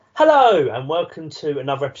Hello and welcome to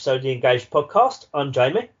another episode of the Engaged podcast. I'm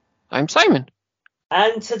Jamie. I'm Simon.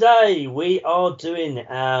 And today we are doing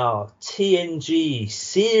our TNG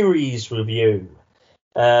Series review.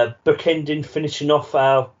 Bookending, finishing off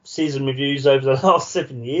our season reviews over the last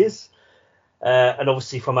 7 years. And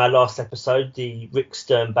obviously from our last episode, the Rick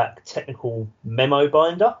Sternbach technical memo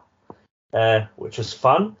binder, which was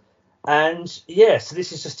fun. And yeah, so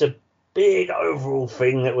this is just a big overall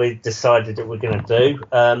thing that we decided that we're going to do.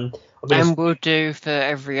 And we'll do for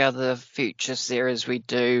every other future series we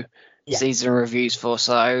do season reviews for.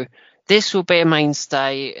 So this will be a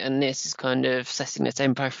mainstay, and this is kind of setting the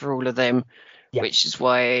tempo for all of them, which is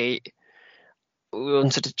why we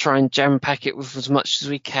wanted to try and jam pack it with as much as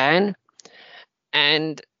we can.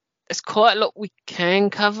 And there's quite a lot we can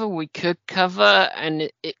cover, we could cover, and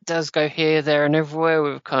it does go here, there, and everywhere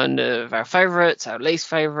with kind of our favourites, our least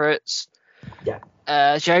favourites. Yeah.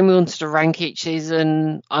 Jamie wanted to rank each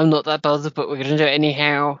season. I'm not that bothered, but we're going to do it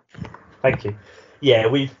anyhow. Thank you. Yeah,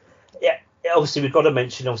 obviously we've got to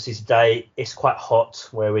mention, obviously today it's quite hot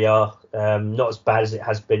where we are. Not as bad as it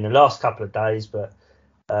has been the last couple of days, but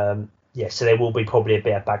so there will be probably a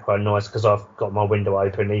bit of background noise because I've got my window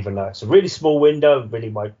open, even though it's a really small window. It really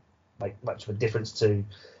won't make much of a difference to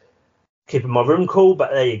keeping my room cool, but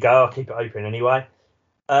there you go. I'll keep it open anyway.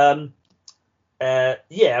 And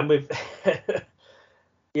we've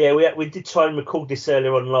we did try and record this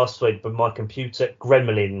earlier on last week, but my computer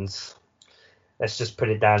gremlins. Let's just put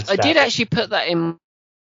it down. I did actually put that in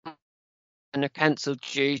and I cancelled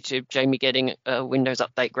due to Jamie getting Windows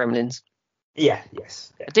Update gremlins. Yeah.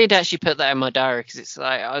 I did actually put that in my diary because it's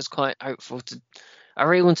like I was quite hopeful to. I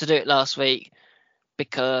really want to do it last week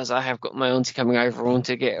because I have got my auntie coming over. I want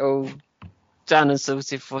to get all done and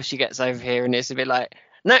sorted before she gets over here, and it's a bit like,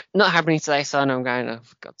 no, not happening today, son. I'm going, oh,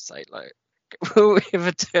 for God's sake, like, will we ever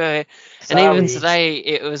do it? And even today,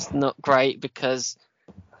 it was not great because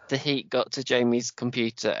the heat got to Jamie's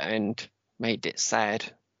computer and made it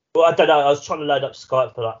sad. Well, I don't know. I was trying to load up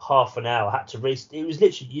Skype for like half an hour. I had to it was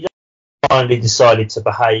literally, finally decided to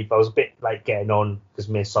behave. I was a bit late getting on because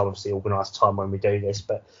me and Simon obviously organise time when we do this,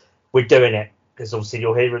 but we're doing it because obviously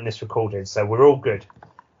you're hearing this recording, so we're all good.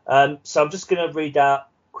 So I'm just going to read out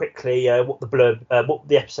quickly what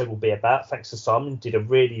the episode will be about. Thanks to Simon, did a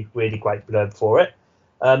really, really great blurb for it.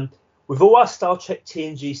 With all our Star Trek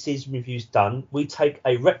TNG season reviews done, we take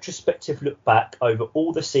a retrospective look back over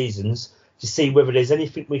all the seasons to see whether there's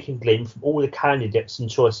anything we can glean from all the candidates and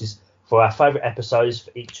choices for our favourite episodes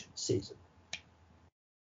for each season.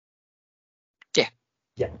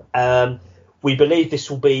 Yeah. We believe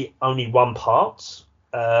this will be only one part.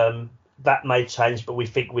 That may change, but we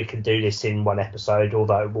think we can do this in one episode,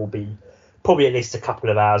 although it will be probably at least a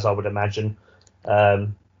couple of hours, I would imagine.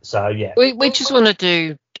 So, yeah. We just want to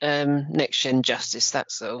do Next Gen justice,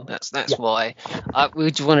 that's all. That's why.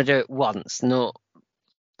 We just want to do it once, not...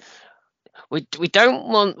 We don't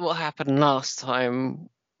want what happened last time,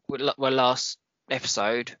 last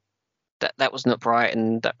episode. That was not right,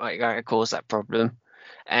 and that might cause that problem.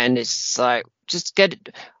 And it's like, just get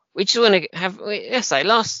it. We just want to have,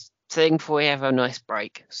 last thing before we have a nice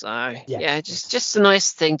break. So just a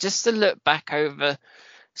nice thing, just to look back over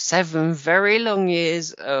 7 very long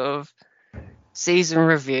years of season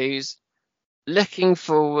reviews, looking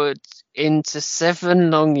forward into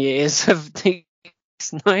 7 long years of these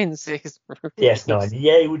 9 season reviews. Yes, 9.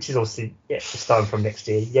 Yay, which is obviously starting from next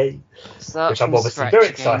year. Yay. Which I'm obviously very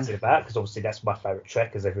excited about because obviously that's my favourite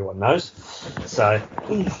Trek, as everyone knows. So.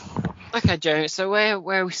 Okay, Joe, so where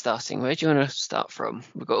are we starting? Where do you want to start from?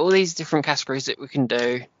 We've got all these different categories that we can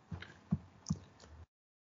do.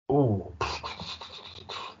 Ooh.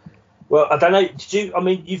 Well, I don't know.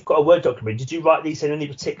 You've got a Word document. Did you write these in any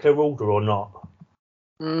particular order or not?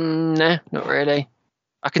 No, not really.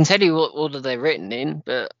 I can tell you what order they're written in,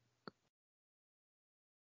 but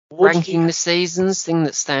ranking the seasons, thing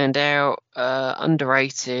that stand out,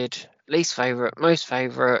 underrated, least favourite, most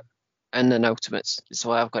favourite, and then ultimates is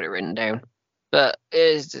why I've got it written down. But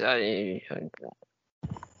it's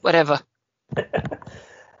whatever.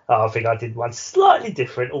 I think I did one slightly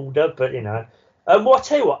different order, but well, I'll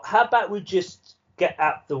tell you what. How about we just get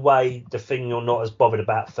out the way the thing you're not as bothered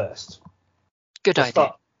about first? Good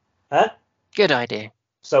idea. Good idea.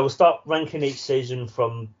 So we'll start ranking each season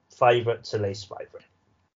from favourite to least favourite.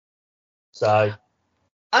 So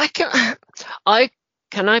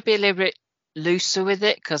can I be a little bit looser with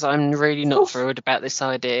it because I'm really not thrilled about this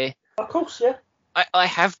idea. Of course, yeah. I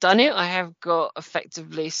have done it. I have got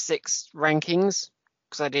effectively 6 rankings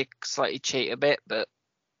because I did slightly cheat a bit, but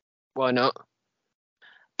why not?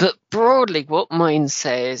 But broadly, what mine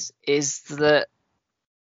says is that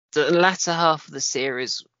the latter half of the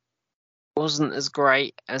series wasn't as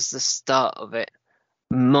great as the start of it,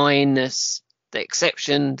 minus the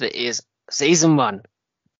exception that is season 1.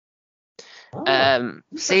 Oh, interesting.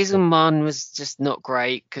 Season 1 was just not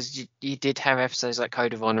great because you did have episodes like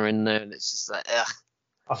Code of Honor in there, and it's just like, ugh.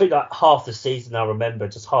 I think like half the season I remember,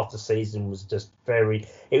 just half the season was just it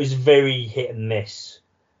was very hit and miss.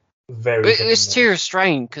 Very It hit and was too miss.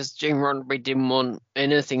 restrained because Jim Roddenberry didn't want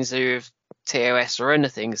anything to do with TOS or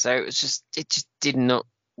anything, so it just did not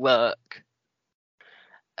work.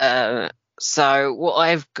 So what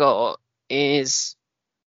I've got is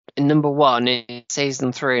number 1 in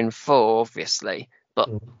season 3 and 4, obviously, but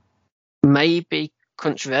maybe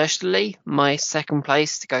controversially, my second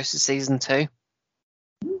place to go to season 2.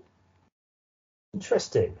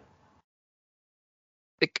 Interesting.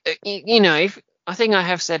 I think I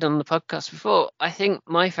have said on the podcast before, I think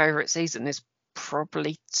my favourite season is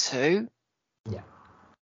probably 2. Yeah.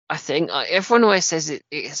 I think everyone always says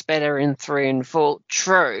it's better in 3 and 4.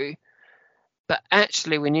 True. But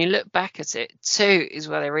actually, when you look back at it, 2 is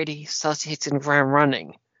where they really started hitting the ground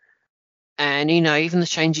running. And, even the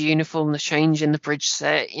change of uniform, the change in the bridge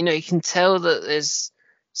set, you can tell that there's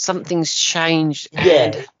something's changed. Yeah,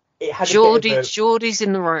 And it had a bit of a... Geordie's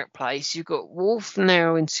in the right place. You've got Wolf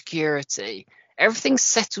now in security. Everything's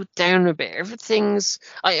settled down a bit.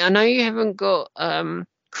 I know you haven't got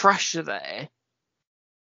Crusher there,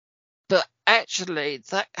 but actually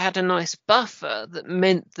that had a nice buffer that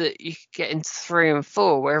meant that you could get into 3 and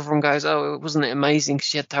 4 where everyone goes, oh, wasn't it amazing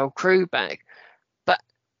because you had the whole crew back. But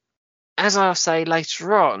as I'll say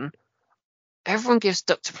later on, everyone gives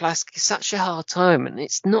Dr. Pulaski such a hard time, and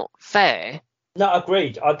it's not fair. No,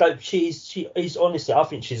 agreed. I don't. She is honestly. I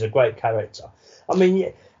think she's a great character. I mean,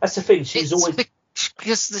 yeah, that's the thing. She's always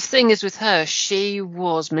because the thing is with her, she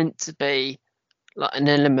was meant to be like an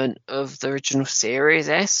element of the original series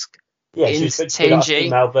esque. Yeah, she in was meant to be like a TNG.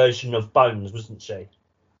 female version of Bones, wasn't she?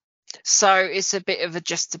 So it's a bit of a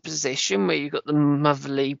juxtaposition where you've got the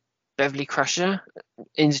motherly Beverly Crusher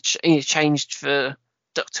changed for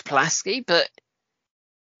Dr. Pulaski, but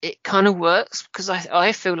it kind of works because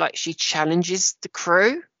I feel like she challenges the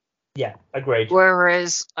crew. Yeah, agreed.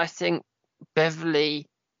 Whereas I think Beverly,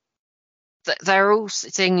 they're all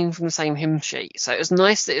singing from the same hymn sheet. So it was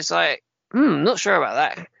nice that it's like, not sure about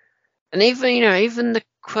that. And even the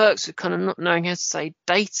quirks of kind of not knowing how to say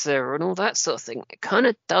data and all that sort of thing, it kind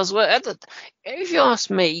of does work. If you ask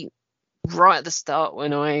me right at the start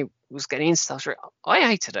when I was getting into Star Trek, I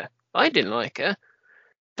hated her. I didn't like her.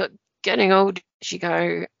 But getting older, you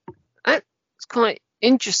go, that's quite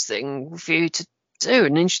interesting for you to do,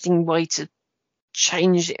 an interesting way to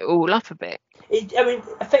change it all up a bit. I mean,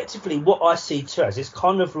 effectively, what I see too as it's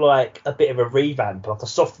kind of like a bit of a revamp, like a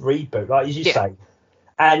soft reboot, like as you say.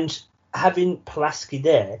 And having Pulaski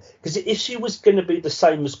there, because if she was going to be the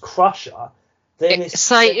same as Crusher, then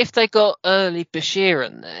if they got early Bashir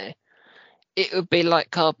in there, it would be like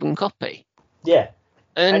carbon copy. Yeah.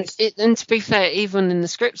 And to be fair, even in the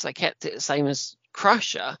scripts, they kept it the same as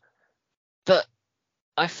Crusher. But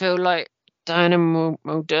I feel like Diana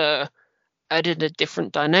Muldaur added a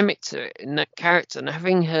different dynamic to it in that character, and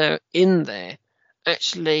having her in there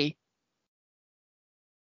actually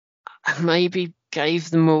maybe gave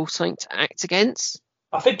them all something to act against.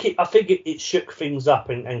 I think it shook things up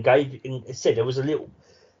and gave, and it said there was a little.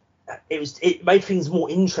 It made things more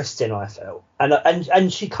interesting, I felt,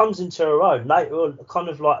 and she comes into her own later on, kind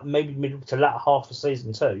of like maybe middle to latter half of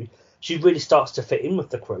season 2. She really starts to fit in with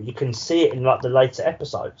the crew. You can see it in like the later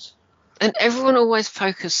episodes. And everyone always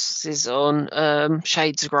focuses on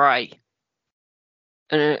Shades of Grey,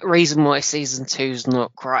 and a reason why season 2 is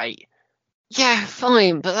not great. Yeah,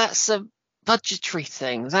 fine, but that's a budgetary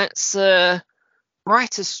thing. That's a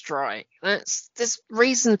writer's strike. There's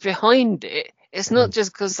reasons behind it. It's not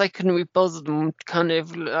just because they couldn't be bothered and kind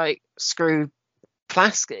of like screw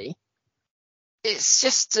Pulaski. It's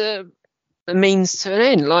just a means to an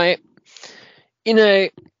end. Like,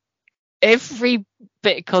 every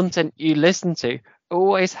bit of content you listen to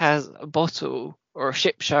always has a bottle or a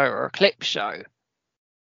ship show or a clip show.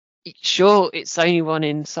 Sure, it's the only one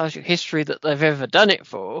in Star Trek history that they've ever done it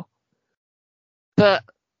for, but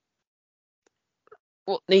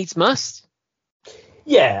what needs must.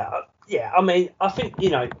 Yeah. I mean, I think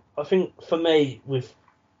for me with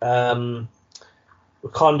kind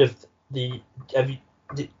of the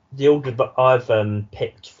order that I've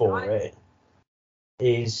picked for it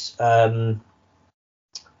is like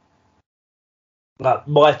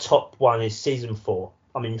my top one is season 4.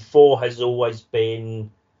 I mean, 4 has always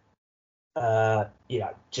been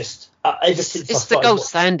just ever since it's the gold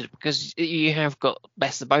standard because you have got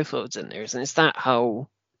best of both worlds in there, isn't it? It's that whole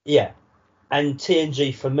And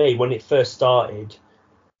TNG for me, when it first started,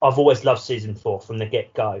 I've always loved season 4 from the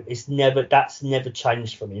get-go. That's never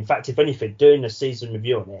changed for me. In fact, if anything, doing a season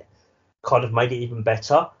review on it kind of made it even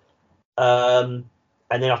better. And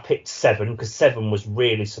then I picked 7 because 7 was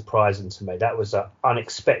really surprising to me. That was an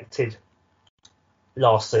unexpected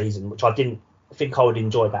last season, which I didn't think I would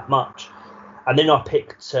enjoy that much. And then I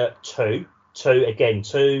picked 2.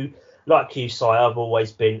 2, like you say, I've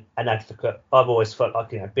always been an advocate. I've always felt like,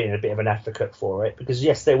 being a bit of an advocate for it, because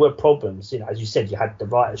yes, there were problems. As you said, you had the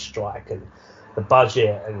writer's strike and the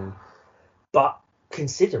budget, but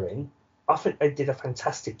considering, I think they did a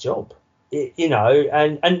fantastic job.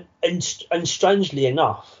 And strangely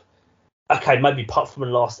enough, okay, maybe apart from the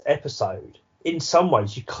last episode, in some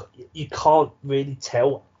ways you can't really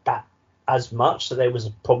tell that as much that there was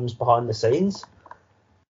problems behind the scenes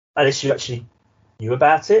unless you actually knew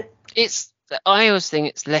about it. I always think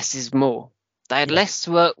it's less is more. They had less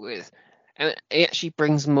to work with, and it actually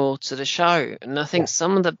brings more to the show. And I think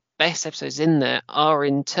some of the best episodes in there are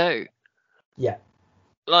in 2. Yeah.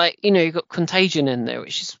 Like, you've got Contagion in there,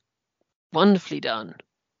 which is wonderfully done.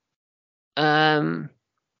 I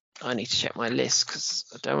need to check my list because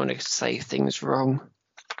I don't want to say things wrong.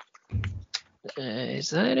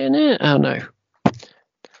 Is that in it? Oh no,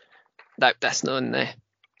 that's not in there.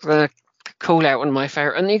 I'm gonna call out one of my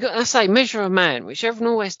favourite, and you got to say Measure of Man, which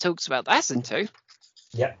everyone always talks about. That's in 2.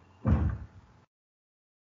 Yeah.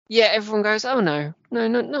 Yeah, everyone goes, oh no,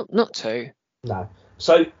 not 2. No.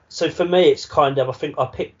 So for me, it's kind of, I think I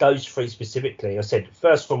picked those 3 specifically. I said the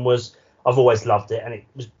first one was I've always loved it, and it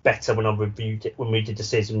was better when I reviewed it when we did the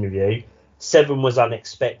season review. 7 was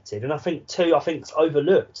unexpected, and I think 2, it's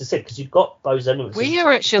overlooked. I said because you've got those elements. We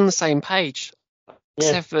are actually on the same page.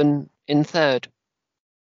 Yeah. 7 in 3rd.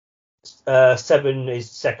 7 is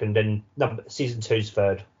 2nd, and season 2 is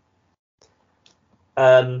 3rd.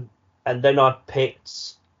 And then I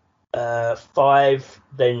picked 5,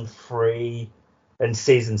 then 3, and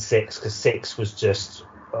season 6 because 6 was just.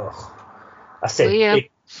 I said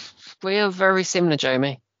we are very similar,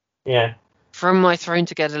 Jamie. Yeah. From my thrown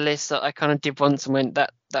together list that I kind of did once and went,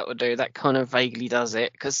 that would do. That kind of vaguely does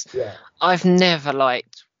it, because I've never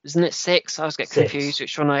liked. Isn't it 6? I always get confused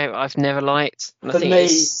which one I've never liked. And I think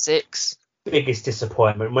it's 6. Biggest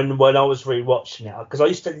disappointment when I was rewatching it, because I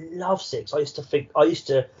used to love 6. I used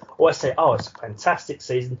to always say, oh, it's a fantastic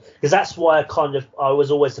season, because that's why I was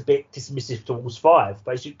always a bit dismissive towards 5.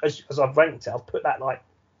 But as I've ranked it, I've put that like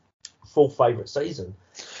 4th favourite season.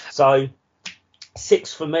 So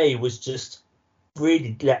 6 for me was just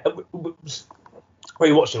really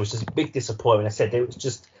rewatching it was just a big disappointment. I said it was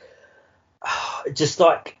just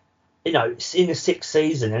like it's in the 6th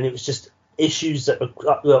season, and it was just issues that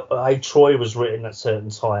Troy was written at certain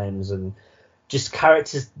times, and just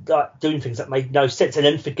characters like doing things that made no sense, and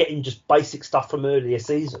then forgetting just basic stuff from earlier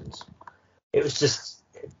seasons. It was just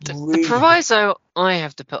really... The proviso I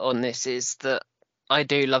have to put on this is that I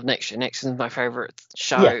do love Next Gen. Next Gen is my favourite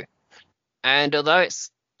show, and although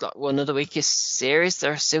it's like one of the weakest series,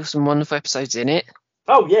 there are still some wonderful episodes in it.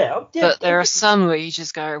 Oh yeah. But there are some where you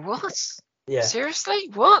just go, what? Yeah. Seriously?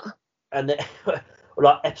 What? And then,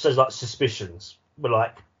 like episodes like Suspicions were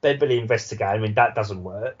like Beverly investigating. I mean, that doesn't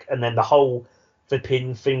work. And then the whole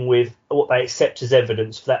flipping thing with what they accept as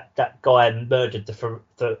evidence for that guy murdered the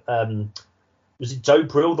was it Joe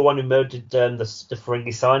Brill, the one who murdered the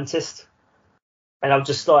Ferengi scientist? And I'm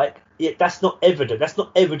just like, yeah, that's not evidence. That's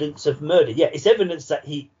not evidence of murder. Yeah, it's evidence that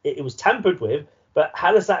it was tampered with, but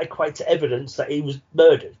how does that equate to evidence that he was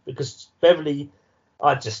murdered? Because Beverly,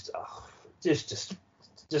 just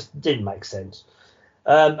didn't make sense.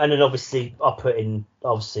 And then obviously I put in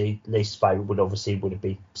least favourite would have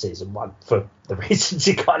been season 1 for the reasons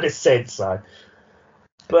you kind of said. So,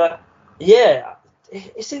 but yeah,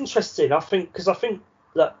 it's interesting. I think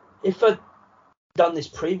that if I'd done this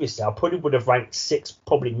previously, I probably would have ranked 6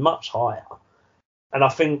 probably much higher, and I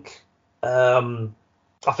think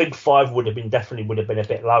 5 would have been a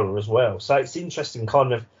bit lower as well. So it's interesting,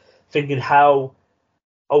 kind of thinking how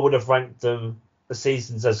I would have ranked them the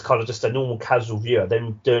seasons as kind of just a normal casual viewer.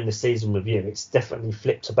 Then doing the season review, it's definitely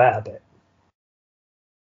flipped about a bit.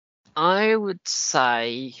 I would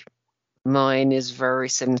say mine is very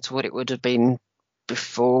similar to what it would have been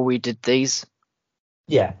before we did these.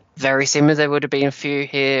 Yeah. Very similar. There would have been a few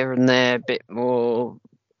here and there, a bit more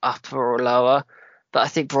upper or lower. But I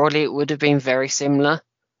think broadly it would have been very similar.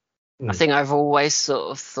 I think I've always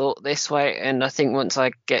sort of thought this way. And I think once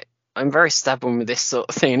I'm very stubborn with this sort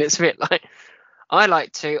of thing. It's a bit like, I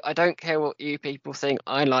like to. I don't care what you people think.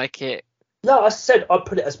 I like it. No, I said I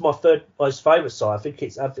put it as my 3rd most favourite side. I think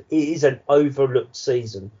it is an overlooked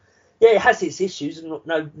season. Yeah, it has its issues, and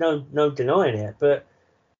no denying it. But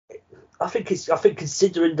I think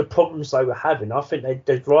considering the problems they were having, I think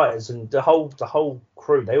the writers and the whole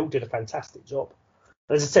crew, they all did a fantastic job.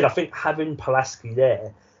 And as I said, I think having Pulaski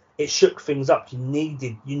there, it shook things up. You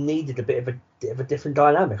needed a bit of a different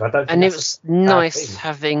dynamic. I don't think And it that's was a bad nice thing.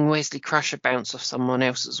 having Wesley Crusher bounce off someone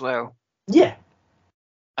else as well. Yeah,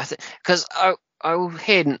 I think because I will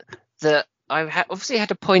hint that I obviously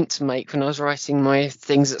had a point to make when I was writing my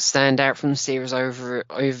things that stand out from the series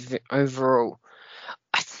overall.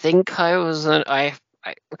 I think I was it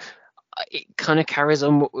kind of carries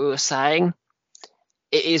on what we were saying.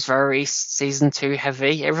 It is very season 2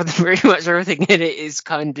 heavy. Everything, pretty much everything in it is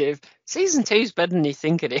kind of season 2 is better than you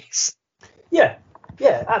think it is. yeah,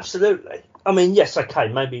 absolutely. I mean, yes, okay,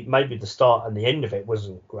 maybe the start and the end of it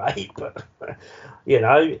wasn't great, but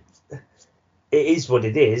it is what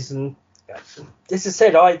it is. And as I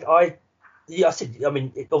said, I said, I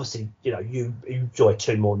mean, obviously, you enjoy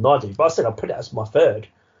 2 more than I do, but I said I'll put it as my 3rd.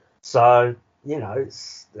 So,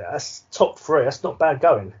 that's top 3. That's not bad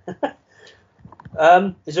going.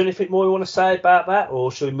 Is there anything more you want to say about that,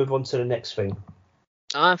 or should we move on to the next thing?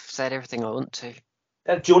 I've said everything I want to.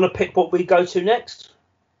 Do you want to pick what we go to next?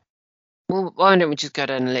 Well, why don't we just go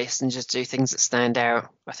down the list and just do things that stand out?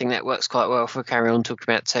 I think that works quite well. If we carry on talking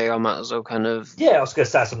about 2, I might as well kind of... Yeah, I was going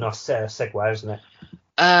to say that's a nice segue, isn't it?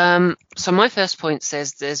 So my first point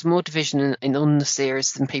says there's more division on the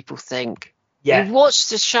series than people think. Yeah. You watch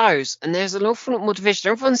the shows and there's an awful lot more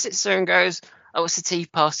division. Everyone sits there and goes, "Oh, it's a tea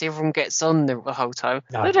party. Everyone gets on the whole time."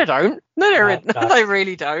 No, they don't. No, they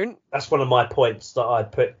really don't. That's one of my points that I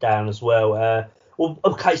put down as well. A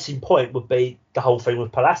case in point would be the whole thing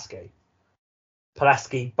with Pulaski.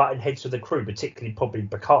 Pulaski butting heads with the crew, particularly probably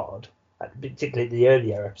Picard, particularly in the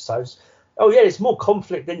earlier episodes. Oh yeah, there's more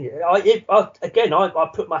conflict than you. I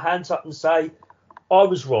put my hands up and say I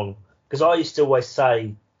was wrong, because I used to always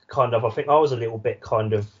say I think I was a little bit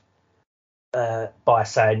by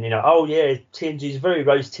saying, oh yeah, TNG is very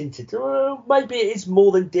rose tinted. Well, maybe it is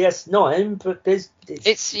more than DS9, but it's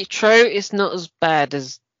true. It's not as bad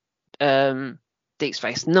as Deep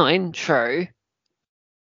Space Nine. True.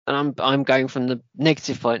 And I'm going from the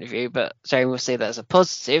negative point of view, but Jane will see that as a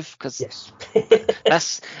positive, because yes.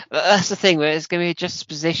 that's the thing, where it's going to be a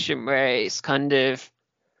juxtaposition where it's kind of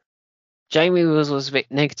Jamie was a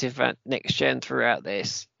bit negative about Next Gen throughout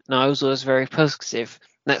this, and I was always very positive.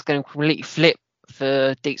 And that's going to completely flip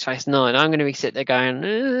for Deep Space Nine. I'm going to be sitting there going,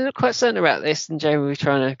 not quite certain about this, and Jamie will be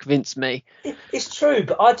trying to convince me. It's true,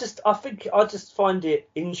 but I just find it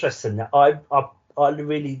interesting that I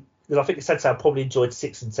really. I think it's said I probably enjoyed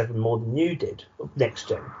 6 and 7 more than you did of Next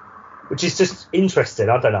Gen, which is just interesting.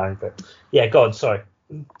 I don't know, but yeah, go on. Sorry.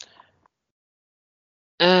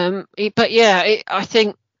 But yeah, I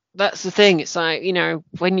think that's the thing. It's like,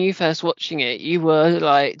 when you first watching it, you were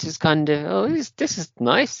like just kind of, oh, this is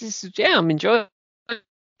nice. I'm enjoying it.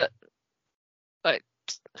 Like,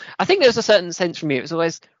 I think there's a certain sense from me. It was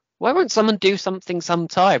always, why won't someone do something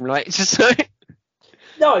sometime? Like, just like.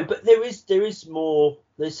 No, but there is more.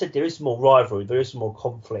 They said there is more rivalry. There is more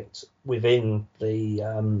conflict within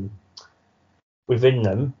them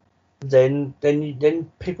than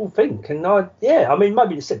people think. And I mean,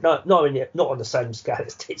 maybe they said not on the same scale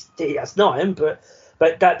as DS9, but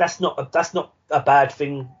that's not a bad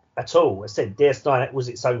thing at all. I said DS9 was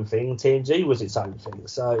its own thing, TNG was its own thing.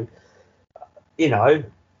 So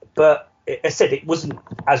but. I said it wasn't.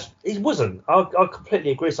 I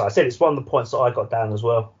completely agree. So I said it's one of the points that I got down as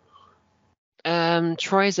well.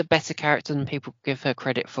 Troy is a better character than people give her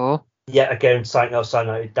credit for. Yeah, again, something else I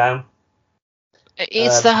noted down.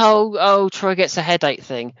 It's the whole Troy gets a headache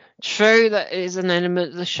thing. True, that is an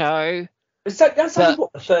element of the show. That's only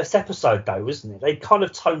the first episode, though, isn't it? They kind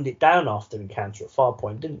of toned it down after Encounter at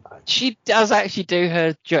Farpoint, didn't they? She does actually do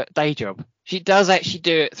her day job. She does actually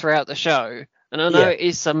do it throughout the show. And I know it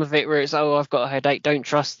is some of it where it's, I've got a headache, don't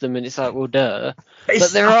trust them, and it's like, well, duh.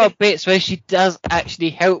 But there are bits where she does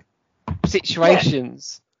actually help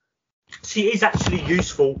situations. Yeah. She is actually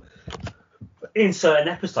useful in certain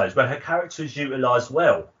episodes where her character is utilised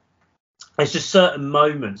well. There's just certain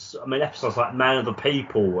moments, I mean, episodes like Man of the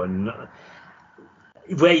People, and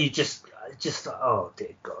where you just oh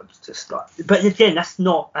dear God, just like. But again, that's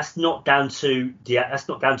not down to.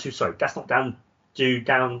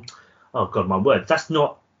 Oh God, my word. That's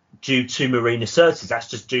not due to Marina Sirtis. That's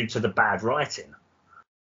just due to the bad writing.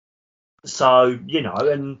 So,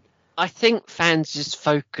 and I think fans just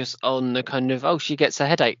focus on the kind of, she gets a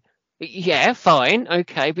headache. Yeah, fine,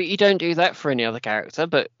 okay, but you don't do that for any other character,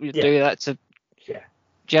 but you do that to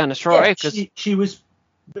Gianna Troy. Yeah, she was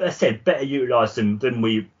I said, better utilised than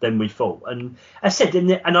we thought. And I said,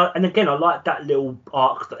 and again, I like that little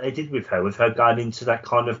arc that they did with her going into that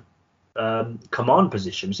kind of command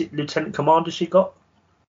position. Was it Lieutenant Commander she got?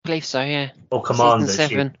 I believe so, yeah. Or Commander. Season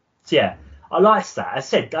 7. Yeah, I liked that. I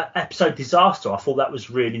said that episode Disaster. I thought that was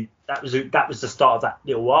the start of that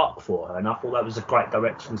little arc for her, and I thought that was a great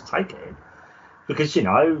direction to take it in. Because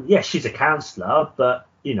she's a counsellor, but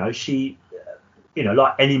she,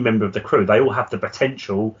 like any member of the crew, they all have the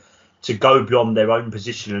potential to go beyond their own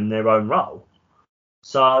position and their own role.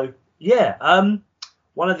 So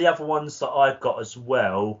one of the other ones that I've got as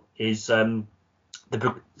well is the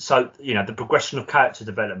progression of character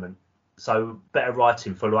development. So better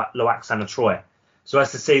writing for Loaxana Troy. So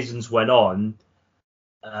as the seasons went on,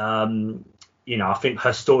 I think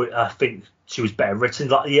her story. I think she was better written.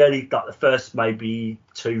 Like the first maybe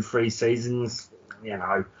 2-3 seasons,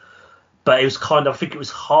 But it was kind of, I think it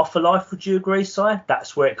was Half a Life. Would you agree, Si?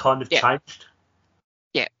 That's where it kind of changed.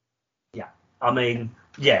 Yeah. Yeah. I mean,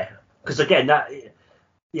 yeah. Because again,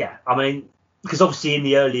 because obviously in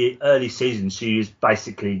the early seasons she was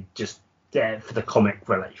basically just there for the comic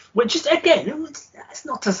relief, which is again, it's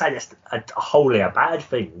not to say that's wholly a bad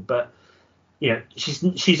thing, but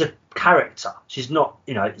she's a character. She's not,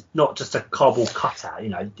 not just a cardboard cutout.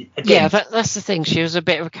 Again, yeah, that's the thing. She was a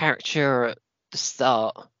bit of a caricature at the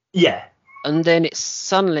start. Yeah. And then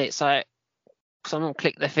suddenly it's like someone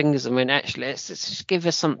clicked their fingers and went, actually, let's just give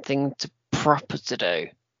her something proper to do.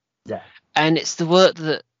 Yeah. And it's the work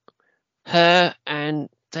that her and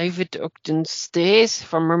David Ogden Steers,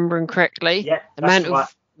 if I'm remembering correctly, the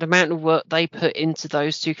amount of work they put into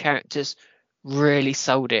those two characters really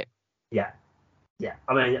sold it. Yeah. Yeah.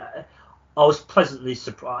 I mean, I was pleasantly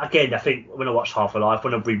surprised. Again, I think when I watched Half a Life,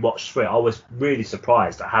 when I rewatched it, I was really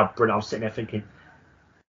surprised at how brilliant. I was sitting there thinking,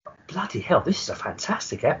 bloody hell, this is a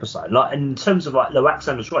fantastic episode. Like, in terms of like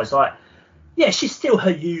Loaxana's right, it's like, yeah, she's still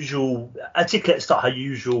her usual, articulate, her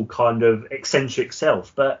usual kind of eccentric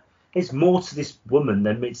self, but there's more to this woman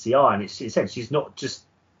than meets the eye, and she's not just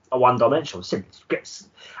a one-dimensional.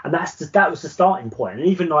 And that was the starting point. And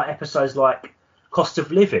even like episodes like Cost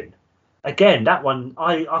of Living, again, that one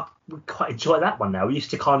I quite enjoy that one now. We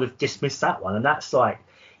used to kind of dismiss that one, and that's like,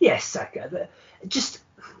 yes, just.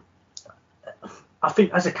 I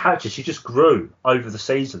think as a character, she just grew over the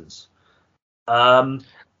seasons. That's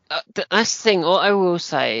the thing. What I will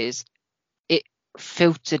say is it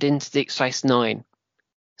filtered into Deep Space Nine.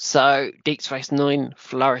 So Deep Space Nine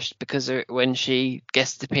flourished because of it when she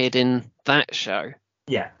guest appeared in that show.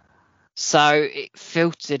 Yeah. So it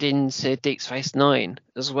filtered into Deep Space Nine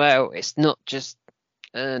as well. It's not just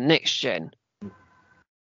Next Gen.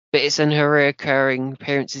 But it's in her recurring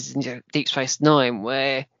appearances in Deep Space Nine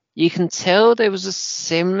where you can tell there was a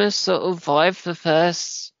similar sort of vibe for the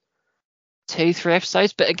first 2-3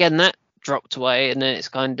 episodes, but again that dropped away, and then it's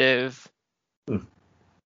kind of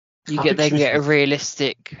get a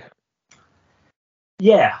realistic.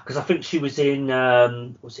 Yeah, because I think she was in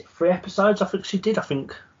was it 3 episodes? I think she did. I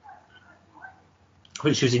think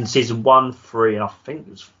she was in season 1, 3, and I think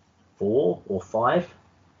it was 4 or 5.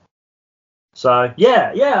 So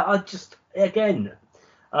yeah, I just again.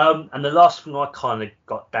 And the last thing I kind of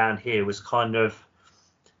got down here was kind of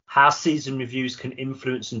how season reviews can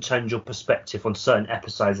influence and change your perspective on certain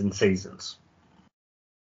episodes and seasons.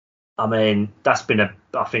 I mean, that's been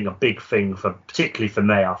I think a big thing particularly for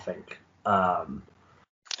me, I think.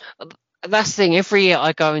 That's the thing. Every year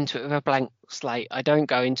I go into it with a blank slate. I don't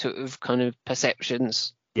go into it with kind of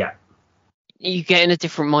perceptions. Yeah. You get in a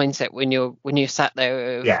different mindset when you're sat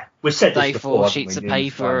there with we said this before, 4 sheets of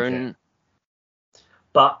paper and.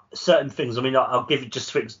 But certain things, I mean, I'll give you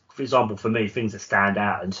just for example, for me, things that stand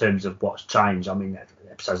out in terms of what's changed. I mean,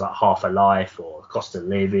 episodes like Half a Life or Cost of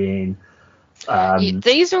Living.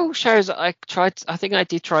 These are all shows that I think I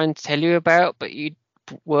did try and tell you about, but you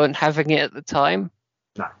weren't having it at the time.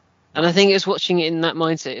 No. And I think it's watching it in that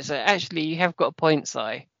mindset. So actually, you have got a point,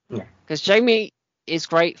 Si. Yeah. Because Jamie is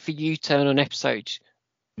great for U-turn on episodes.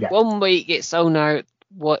 Yeah. 1 week it's, oh no,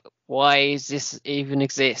 why is this even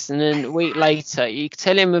exist? And then a week later, you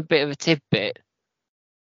tell him a bit of a tidbit,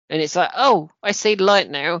 and it's like, oh, I see the light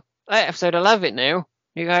now. That episode, I love it now.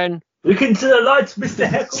 You're going, look into the lights, Mr.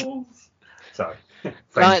 Heckles. Sorry.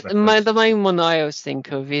 Like the main one I always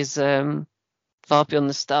think of is Far Beyond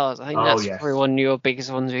the Stars. I think that's probably one of your biggest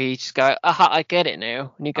ones where you just go, aha, I get it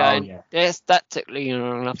now. And you're going, yes, that took you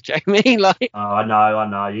long enough, Jamie. Like, oh, I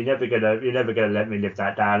know. You're never gonna let me live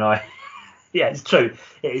that down. Yeah, it's true.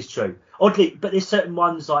 It is true. Oddly, but there's certain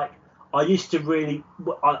ones like I used to really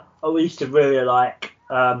like.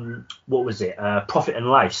 What was it? Prophet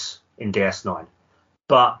and Lace in DS9.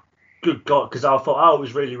 But good God, because I thought, oh, it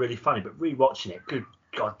was really, really funny, but rewatching it, good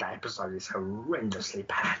God, that episode is horrendously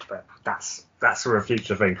bad. But that's for a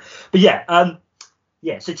future thing. But yeah,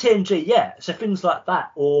 so TNG, yeah, so things like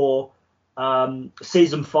that, or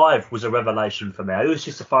season 5 was a revelation for me. I always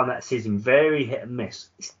used to find that season very hit and miss.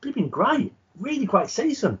 It's been great, really great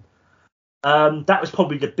season. That was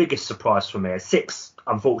probably the biggest surprise for me. 6,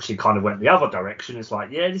 unfortunately, kind of went the other direction. It's like,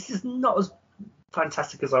 yeah, this is not as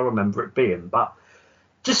fantastic as I remember it being, but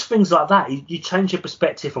just things like that. You change your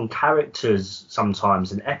perspective on characters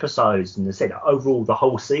sometimes and episodes, and instead overall the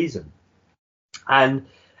whole season. And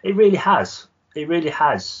it really has. It really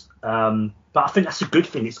has. But I think that's a good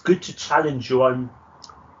thing. It's good to challenge your own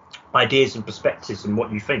ideas and perspectives and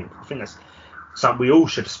what you think. I think that's something we all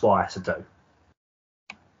should aspire to do.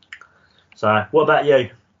 So, what about you?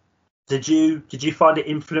 Did you find it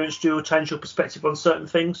influenced you or change your perspective on certain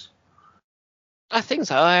things? I think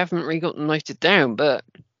so. I haven't really got them noted down, but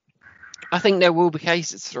I think there will be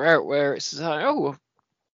cases throughout where it's like, oh,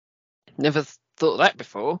 never thought of that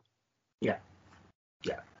before. Yeah.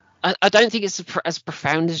 I don't think it's as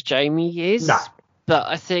profound as Jamie is. No. But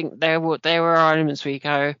I think there were elements where you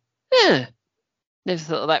go, yeah, never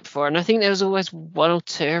thought of that before. And I think there was always one or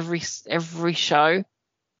two every show.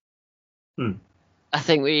 I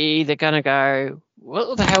think we either gonna go,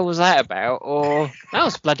 what the hell was that about, or that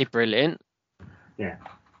was bloody brilliant. Yeah.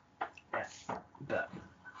 But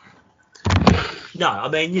no, I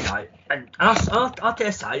mean, you know, and I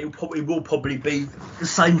dare say it will probably be the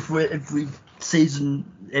same for every season,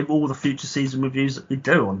 all the future season reviews that we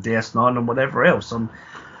do on DS9 and whatever else. I'm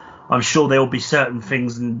sure there will be certain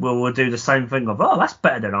things, and we'll do the same thing of, oh, that's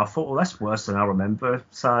better than I thought, or that's worse than I remember.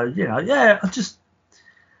 So, you know, yeah,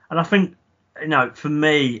 I think, you know, for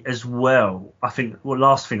me as well, I think,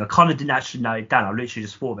 last thing, I kind of didn't actually note it down, I literally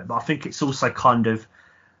just thought of it, but I think it's also kind of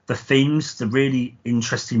the themes, the really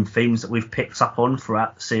interesting themes that we've picked up on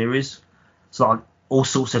throughout the series. So, like, all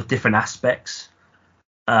sorts of different aspects.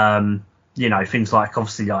 You know, things like,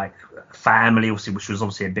 obviously, like family, obviously, which was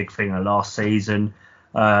obviously a big thing in the last season.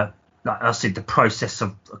 Like I said, the process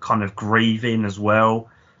of kind of grieving as well.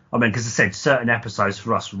 I mean, because I said certain episodes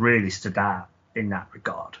for us really stood out in that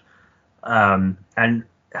regard. And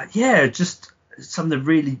yeah, just some of the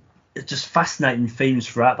really just fascinating themes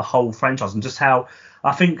throughout the whole franchise, and just how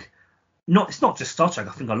I think it's not just Star Trek.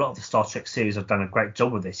 I think a lot of the Star Trek series have done a great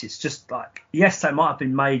job with this. It's just like, yes, they might have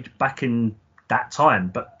been made back in that time,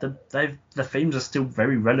 but the themes are still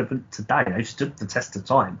very relevant today. They've stood the test of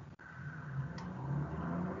time.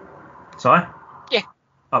 Sorry? Yeah.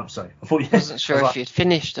 Oh, sorry. I thought you wasn't sure if you'd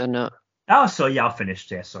finished or not. Oh, sorry. Yeah, I finished.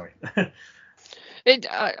 Yeah, sorry.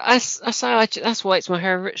 That's why it's my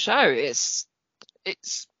favourite show. It's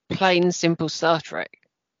plain simple Star Trek,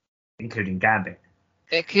 including Gambit,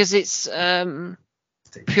 because it's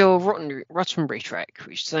pure Roddenberry Trek,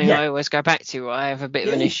 which is something I always go back to. I have a bit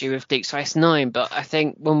of an issue with Deep Space Nine, but I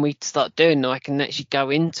think when we start doing that, I can actually go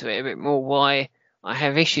into it a bit more why I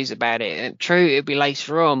have issues about it. And true, it'll be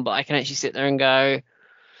later on, but I can actually sit there and go,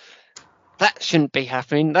 that shouldn't be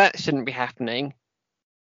happening. That shouldn't be happening.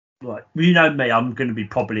 Right. Well, you know me, I'm going to be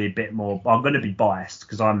probably a bit more. I'm going to be biased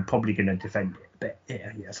because I'm probably going to defend it. But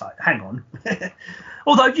yeah, it's like, hang on.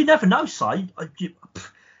 Although you never know, say you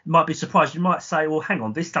might be surprised. You might say, well, hang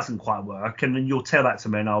on, this doesn't quite work, and then you'll tell that to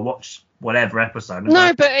me, and I'll watch whatever episode.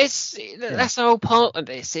 No, but that's the whole part of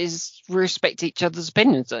this is we respect each other's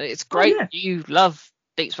opinions. It's great. Oh, yeah. You love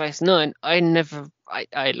Deep Space Nine. I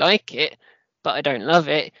like it, but I don't love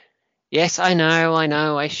it. Yes, I know,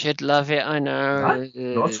 I should love it, I know.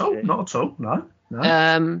 No, not at all,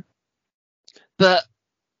 no. But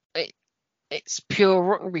it's pure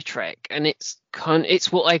Roddenberry Trek, and it's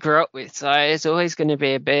what I grew up with, so there's always going to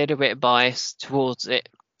be a bit of bias towards it.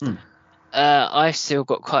 I've still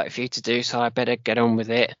got quite a few to do, so I better get on with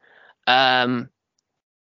it.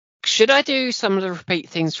 Should I do some of the repeat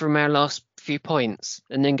things from our last few points,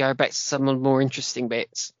 and then go back to some of the more interesting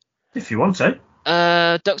bits? If you want to.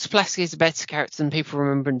 Dr. Pulaski is a better character than people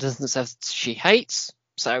remember and doesn't deserve she hates.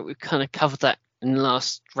 So we've kind of covered that in the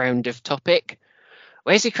last round of topic.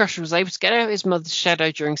 Wesley Crusher was able to get out of his mother's shadow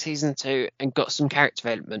during season 2 and got some character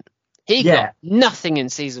development. He got nothing in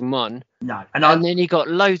season 1. No. And then he got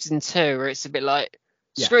loads in 2 where it's a bit like,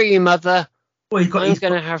 screw you, mother. Well, I'm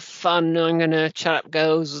going to have fun. I'm going to chat up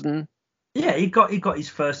girls. And yeah, he got his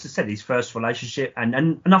first relationship.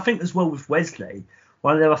 And I think as well with Wesley,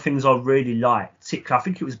 one of the other things I really liked, I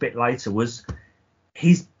think it was a bit later, was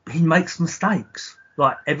he makes mistakes,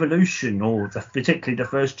 like Evolution or particularly the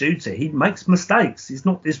First Duty. He makes mistakes. He's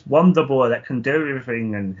not this wonder boy that can do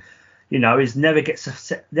everything, and you know, never gets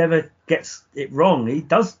it wrong. He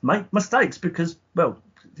does make mistakes because, well,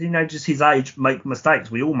 teenagers his age make mistakes.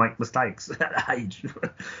 We all make mistakes at that age.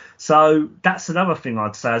 So that's another thing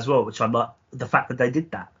I'd say as well, which I like the fact that they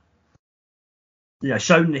did that.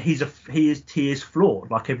 Showing that he is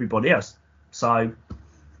flawed like everybody else. So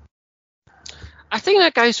I think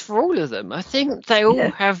that goes for all of them. I think they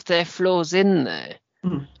all have their flaws in there.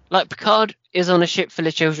 Mm. Like Picard is on a ship full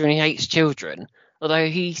of children. He hates children, although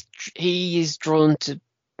he is drawn to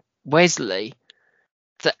Wesley.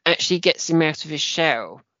 That actually gets him out of his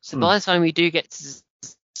shell. So by the time we do get to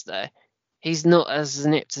there, he's not as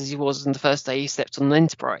inept as he was on the first day he stepped on the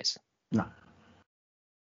Enterprise. No.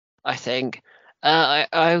 I think. I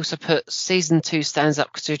also put season 2 stands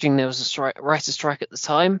up considering there was a writer's strike at the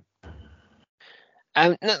time.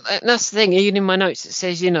 That's the thing. Even in my notes, it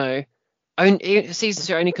says, season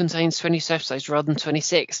 2 only contains 22 episodes rather than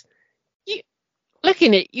 26.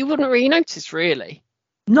 Looking at it, you wouldn't really notice, really.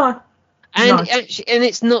 No. And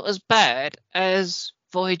it's not as bad as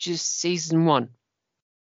Voyager's season 1.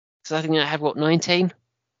 So I think that had 19?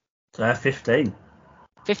 15.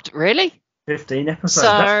 50, really? 15 episodes.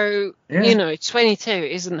 So 22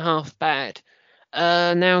 isn't half bad.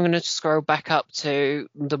 Now I'm going to scroll back up to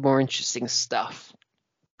the more interesting stuff.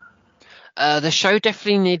 The show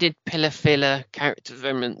definitely needed filler character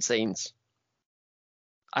development scenes.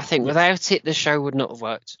 I think without it, the show would not have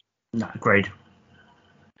worked. No, agreed.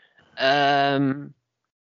 Do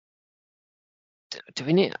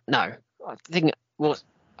we need? No, I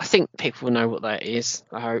think people know what that is.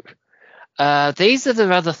 I hope. These are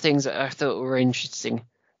the other things that I thought were interesting.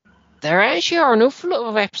 There actually are an awful lot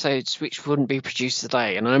of episodes which wouldn't be produced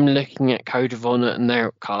today, and I'm looking at Code of Honor and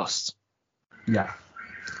their cast. Yeah,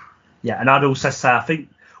 and I'd also say I think,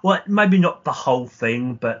 well, maybe not the whole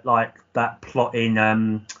thing, but like that plot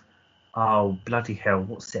in oh bloody hell,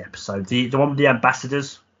 what's the episode? The one with the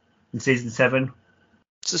ambassadors in season 7.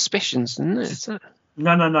 Suspicions, isn't it?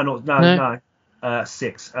 No.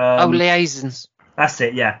 6. Liaisons. That's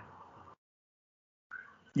it. Yeah.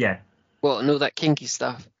 What, and all that kinky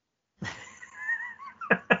stuff?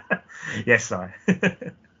 Yes, sorry.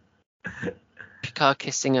 Picard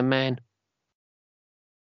kissing a man.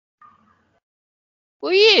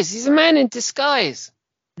 Well, he is. He's a man in disguise.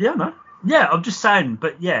 Yeah, no. Yeah, I'm just saying.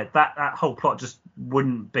 But yeah, that whole plot just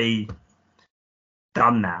wouldn't be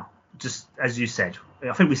done now. Just as you said.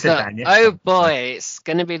 I think we said that. Oh boy, it's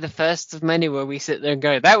going to be the first of many where we sit there and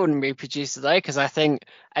go, that wouldn't be produced today, because I think,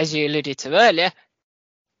 as you alluded to earlier,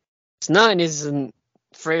 9 isn't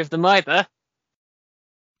 3 of them either.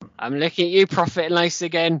 I'm looking at you, Prophet and Lace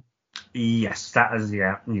again. Yes, that is,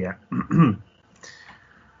 yeah.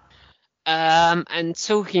 And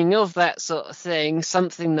talking of that sort of thing,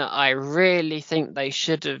 something that I really think they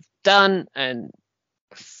should have done, and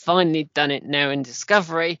finally done it now in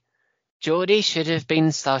Discovery, Geordi should have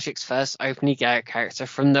been Starship's first openly gay character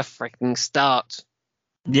from the freaking start.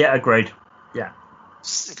 Yeah, agreed. Yeah.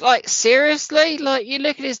 Like, seriously? Like, you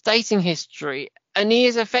look at his dating history, and he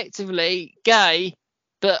is effectively gay,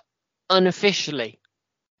 but unofficially.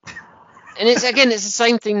 And it's the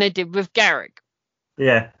same thing they did with Garrick.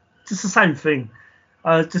 Yeah, just the same thing.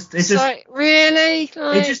 Like, really?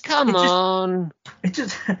 Like, come on. It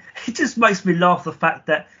just makes me laugh, the fact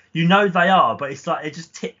that they are, but it's like they're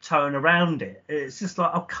just tiptoeing around it. It's just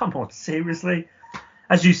like, oh, come on, seriously?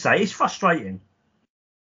 As you say, it's frustrating.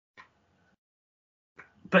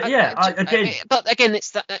 But yeah, again,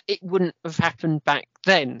 it's that it wouldn't have happened back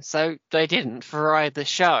then, so they didn't for either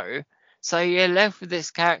show. So you're left with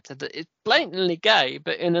this character that is blatantly gay,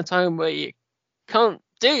 but in a time where you can't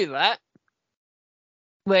do that,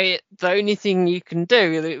 where the only thing you can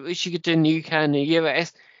do, which you could do in the UK and the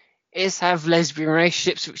US, is have lesbian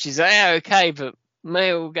relationships, which is okay, but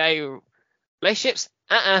male gay relationships,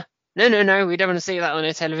 No, we don't want to see that on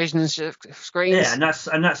our television screens. Yeah, and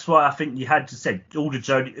that's why I think you had to say the way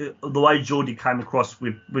Geordi came across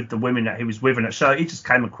with the women that he was with in that show, he just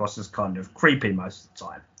came across as kind of creepy most of the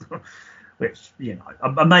time. Which,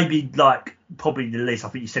 maybe like probably the least. I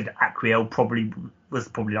think you said that Aquiel was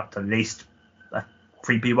probably up to the least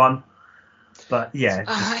creepy one. But yeah,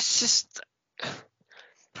 it's just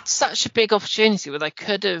such a big opportunity where they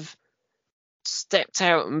could have stepped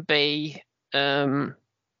out and be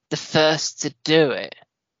the first to do it.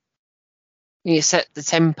 You set the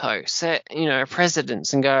tempo, set a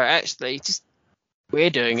precedence, and go, actually, just we're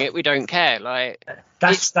doing it. We don't care. Like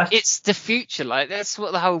it's the future. Like that's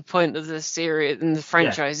what the whole point of the series and the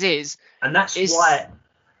franchise is. And that's why.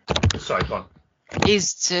 Sorry, go on.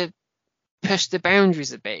 Is to push the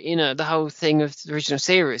boundaries a bit. The whole thing of the original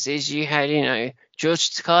series is you had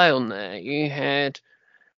George Takei on there. You had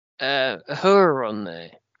Uhura on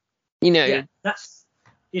there. Yeah,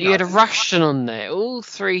 you had a Russian on there. All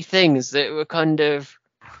three things that were kind of,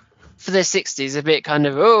 for their 60s, a bit kind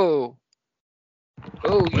of,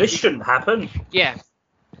 this shouldn't happen. Yeah.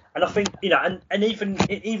 And I think, and even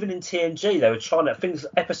in TNG, they were trying to things,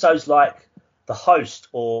 episodes like The Host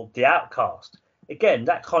or The Outcast. Again,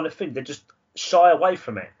 that kind of thing, they just shy away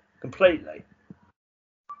from it completely.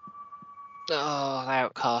 Oh,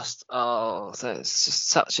 Outcast. Oh, that's just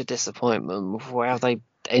such a disappointment with how they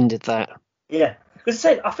ended that. Yeah. Because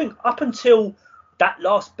I think up until that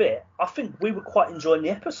last bit, I think we were quite enjoying the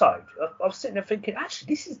episode. I was sitting there thinking,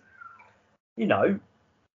 actually, this is,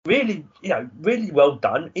 really, really well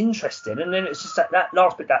done, interesting. And then it's just that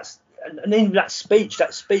last bit, and even that speech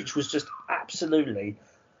was just absolutely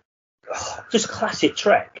just classic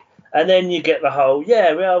Trek. And then you get the whole,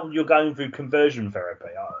 you're going through conversion therapy.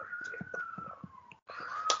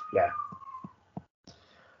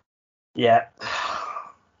 Yeah.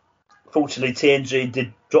 Fortunately, TNG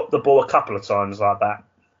did drop the ball a couple of times like that.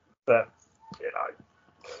 But,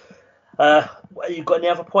 you got any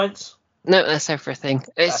other points? No, that's everything.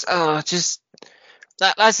 It's just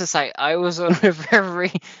that. As I say, I was on a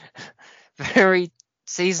very, very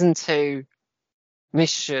season 2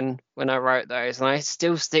 mission when I wrote those, and I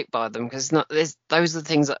still stick by them because those are the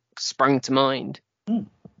things that sprung to mind.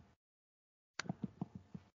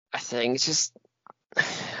 I think it's just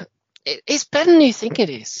it's better than you think it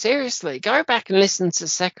is. Seriously, go back and listen to the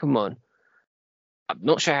second one. I'm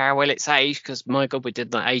not sure how well it's aged because my God, we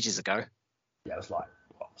did that ages ago. Yeah, it was like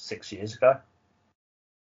 6 years ago.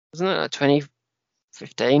 Wasn't it like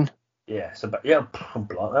 2015? Yeah, so but it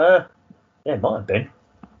might have been.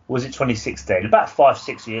 Or was it 2016? About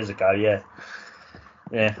 5-6 years ago. Yeah.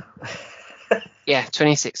 Yeah,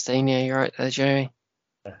 2016. Yeah, you're right there, Jeremy.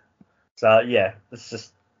 Yeah. So yeah, it's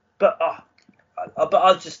just,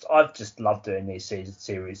 I've just loved doing these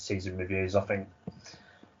season reviews. I think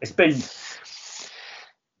it's been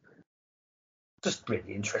just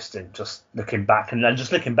really interesting, just looking back and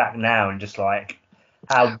just looking back now and just like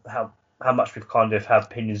how much we've kind of have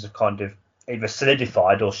opinions have kind of either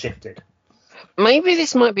solidified or shifted. Maybe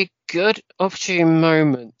this might be a good opportune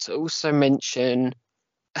moment to also mention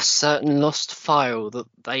a certain lost file that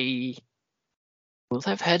will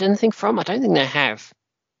they have heard anything from? I don't think they have.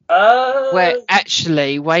 Where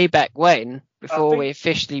actually, way back when, before we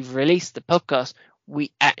officially released the podcast,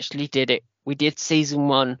 we actually did it. We did season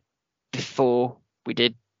 1 before what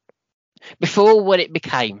it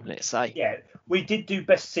became, let's say. Yeah, we did do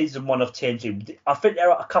best season 1 of TNG. I think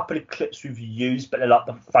there are a couple of clips we've used, but they're like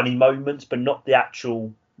the funny moments, but not the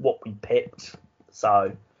actual what we picked.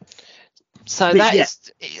 So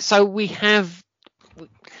we have.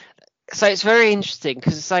 So it's very interesting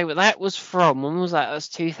because that was from, when was that? That was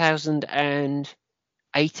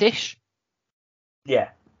 2008-ish. Yeah.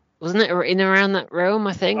 Wasn't it in around that realm?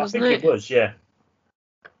 I think wasn't it? I think it was, yeah.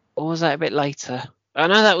 Or was that a bit later? I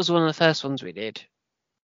know that was one of the first ones we did.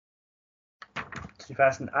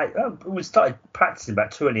 2008. We started practicing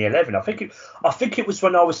about 2011. I think it was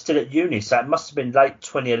when I was still at uni, so it must have been late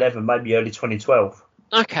 2011, maybe early 2012.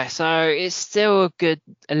 Okay, so it's still a good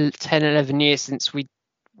 10, 11 years since we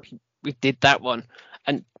did that one.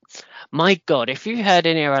 And my God, if you heard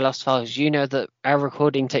any of our Lost Files, you know that our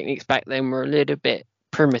recording techniques back then were a little bit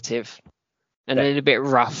primitive and a little bit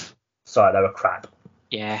rough. Sorry, they were crap.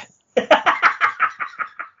 Yeah.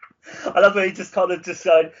 I love how he just kind of just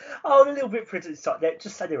going, a little bit primitive.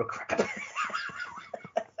 Just say they were crap.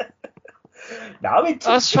 No, I mean,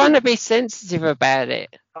 I was trying to be sensitive about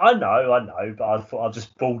it. I know, but I thought I'd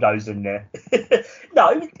just bulldoze in there.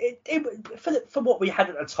 No, for what we had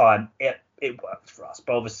at the time, it worked for us.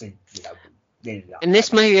 But obviously, and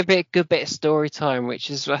this may be a good bit of story time, which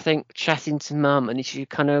is, I think, chatting to Mum, and she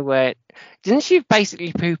kind of didn't she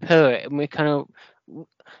basically poo-poo it, and we kind of,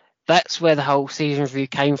 that's where the whole season review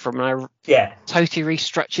came from, and I totally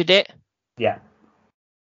restructured it. Yeah.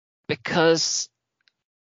 Because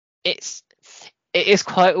it is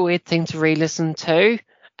quite a weird thing to re-listen to,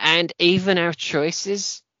 and even our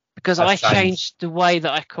choices, because I changed the way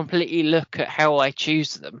that I completely look at how I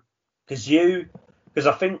choose them. Because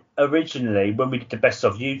I think originally when we did the best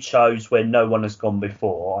of, you chose Where No One Has Gone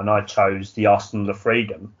Before, and I chose The Arsenal of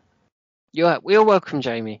Freedom. You're welcome,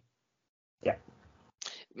 Jamie. Yeah.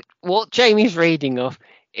 What Jamie's reading off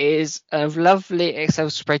is a lovely Excel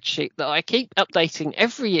spreadsheet that I keep updating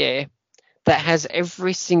every year, that has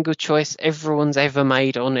every single choice everyone's ever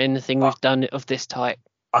made on anything we've done of this type.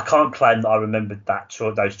 I can't claim that I remembered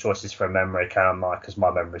those choices from memory, can I? Because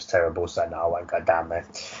my memory's terrible, so no, I won't go down there.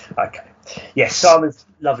 Okay. Yes, Simon's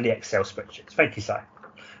lovely Excel spreadsheets. Thank you, Si.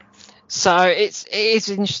 So it is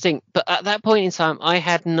interesting, but at that point in time, I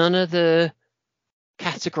had none of the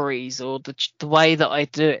categories or the way that I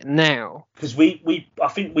do it now. Because I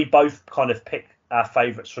think we both kind of pick our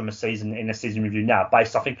favourites from a season in a season review now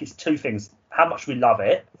based, I think it's two things: how much we love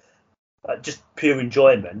it, just pure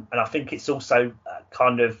enjoyment, and I think it's also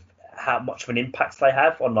kind of how much of an impact they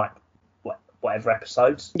have on like whatever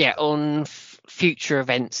episodes. Yeah, on future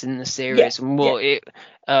events in the series and what it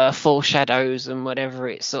foreshadows and whatever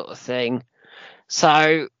it sort of thing.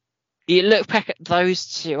 So you look back at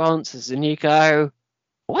those two answers and you go,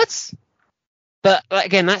 what? But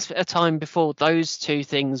again, that's a time before those two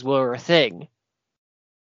things were a thing.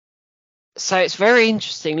 So it's very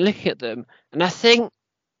interesting looking at them. And I think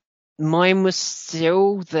mine was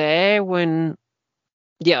still there when,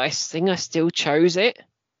 I think I still chose it.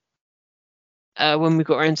 When we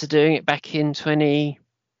got around to doing it back in 16?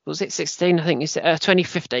 I think it's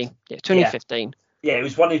 2015. Yeah, 2015. Yeah, it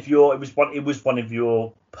was one of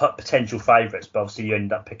your potential favourites, but obviously you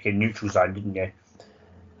ended up picking Neutral Zone, didn't you?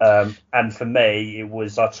 And for me, it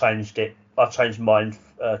was I changed mine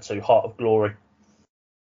to Heart of Glory.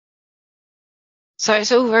 So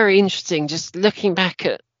it's all very interesting, just looking back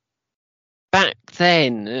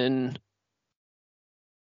then and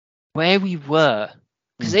where we were.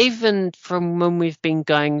 Because even from when we've been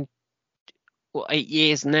going, 8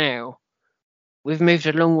 years now, we've moved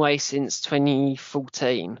a long way since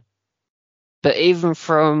 2014. But even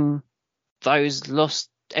from those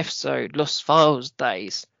lost files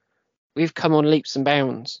days, we've come on leaps and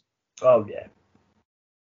bounds. Oh, yeah.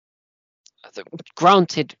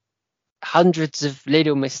 Granted, hundreds of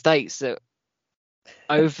little mistakes that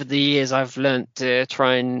over the years I've learnt to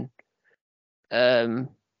try and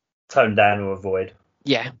tone down or avoid.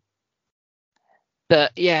 Yeah.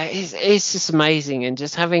 But yeah, it's just amazing, and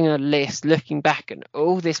just having a list, looking back at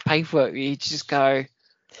all this paperwork, you just go,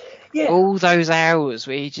 all those hours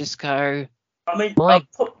where you just go, I mean,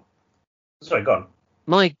 sorry, go on.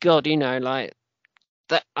 My God, like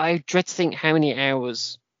that. I dread to think how many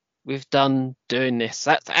hours we've done doing this.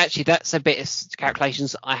 That's a bit of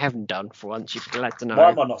calculations I haven't done for once. You'd be glad to know. Why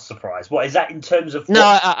am I not surprised? What is that in terms of? No,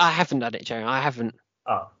 I haven't done it, Joe. I haven't.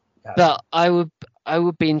 Oh. But I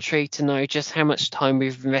would be intrigued to know just how much time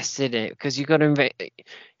we've invested in it, because you've got to invest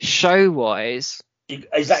show-wise.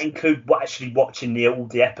 Does that include actually watching all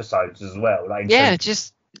the episodes as well? Like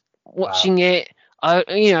just watching it.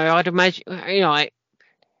 I'd imagine, like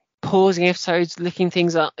pausing episodes, looking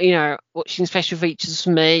things up. Watching special features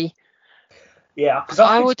for me. Yeah, because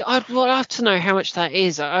I'd love to know how much that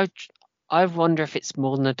is. I wonder if it's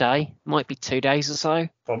more than a day. Might be 2 days or so.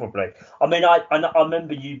 Probably. I mean, I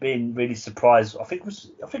remember you being really surprised. I think it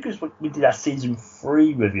was when we did our season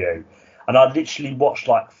 3 review, and I literally watched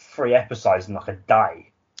like 3 episodes in like a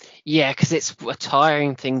day. Yeah, because it's a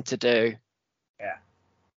tiring thing to do. Yeah.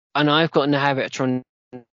 And I've got in the habit of trying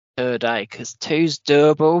to do a day, because 2's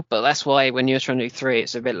doable, but that's why when you're trying to do 3,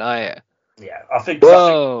 it's a bit later. Yeah, I think.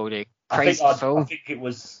 Whoa, the crazy fool. I think it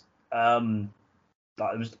was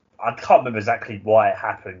I can't remember exactly why it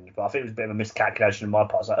happened, but I think it was a bit of a miscalculation on my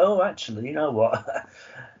part. I was like, oh, actually, you know what?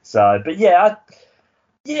 So, but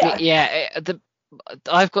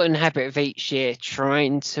I've got in the habit of each year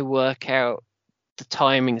trying to work out the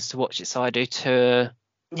timings to watch it, so I do two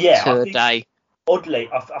a day. Oddly,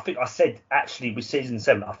 I think I said actually with season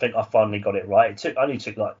 7, I think I finally got it right. It only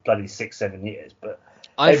took like bloody 6-7 years, but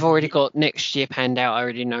I've already got next year panned out. I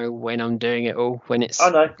already know when I'm doing it all, when it's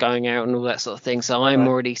going out and all that sort of thing. So I'm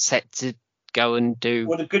already set to go and do.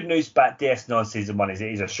 Well, the good news about DS9 season 1 is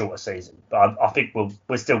it is a shorter season, but I think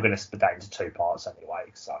we're still going to split that into 2 parts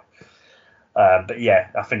anyway. So, but yeah,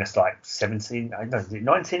 I think it's like 19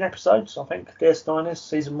 episodes. I think DS9 is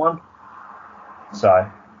season 1.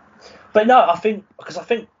 So, but no, I think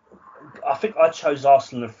I chose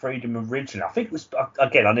Arsenal of Freedom originally. I think it was,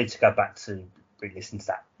 again, I need to go back to re-listen to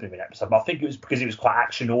that blooming episode, but I think it was because it was quite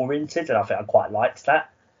action oriented, and I think I quite liked that.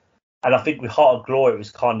 And I think with Heart of Glory, it was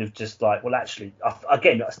kind of just like, well, actually,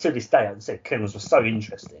 again, to this day, I would say Klingons were so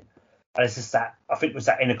interesting, and it's just that I think it was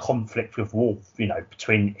that inner conflict with Worf,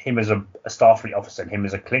 between him as a Starfleet officer and him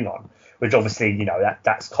as a Klingon, which obviously,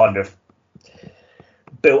 that's kind of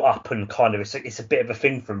built up, and kind of it's a bit of a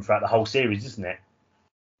thing for him throughout the whole series, isn't it?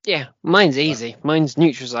 Yeah, mine's easy. Mine's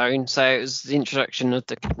Neutral Zone, so it was the introduction of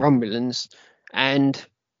the Romulans, and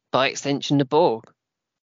by extension the Borg.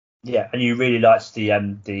 Yeah, and you really liked the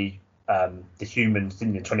humans,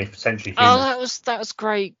 didn't you? 20th century humans. Oh, that was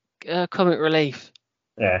great comic relief.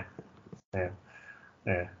 Yeah. How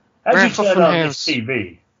do you turn on this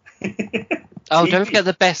TV? Oh, don't forget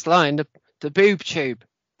the best line, the boob tube.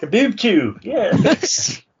 The boob tube, yeah.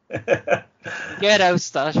 Yeah, those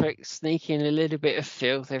Star Trek sneaking a little bit of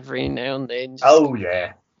filth every now and then.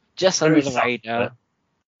 Yeah. Just under the radar.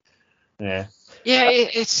 Yeah. Yeah,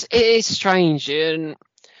 it is strange, and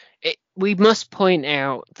we must point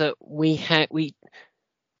out that we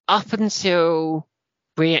up until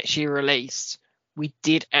we actually released, we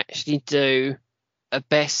did actually do a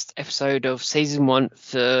best episode of season 1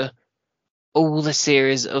 for all the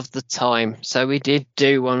series of the time. So we did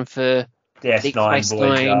do one for Deep DS9, Space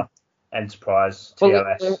Voyager, Nine. Enterprise,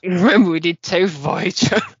 Well, TOS. remember we did 2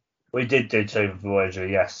 Voyager, We did do 2 Voyager,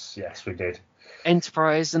 yes, we did.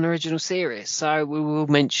 Enterprise, and original series. So we will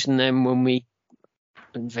mention them when we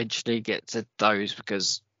eventually get to those,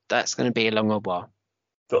 because that's going to be a longer while.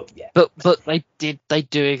 But they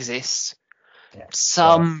do exist. Yeah.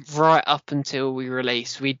 Some right up until we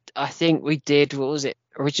released. I think we did, what was it,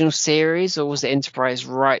 original series, or was it Enterprise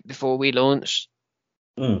right before we launched?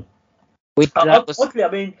 Oddly, I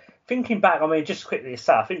mean, thinking back, just quickly to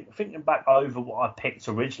say, I think thinking back over what I picked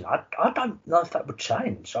originally, I don't know if that would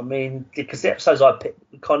change. I mean, because the episodes I picked,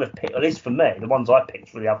 at least for me, the ones I picked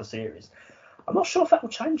for the other series, I'm not sure if that will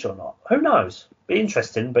change or not. Who knows? Be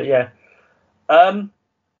interesting, but yeah.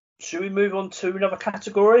 Should we move on to another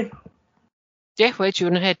category? Yeah, where do you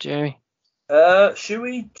want to head, Jeremy? Should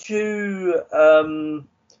we do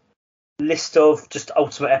list of just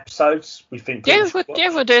ultimate episodes we think? We'll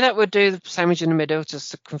do that. We'll do the sandwich in the middle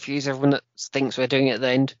just to confuse everyone that thinks we're doing it at the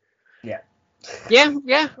end. Yeah.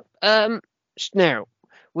 Yeah. Now,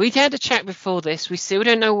 we'd had a chat before this. We still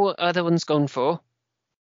don't know what other one's gone for.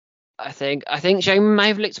 I think Jamie may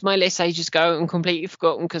have looked at my list ages ago and completely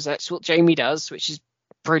forgotten, because that's what Jamie does, which is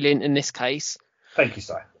brilliant in this case. Thank you,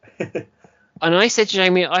 Si. And I said to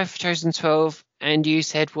Jamie, I've chosen 12, and you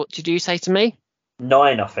said, what did you say to me?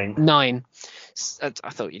 9, I think. 9. I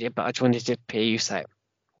thought you did, but I just wanted to hear you say it.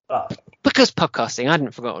 Oh. Because podcasting, I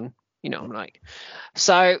hadn't forgotten. I'm like.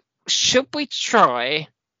 So, should we try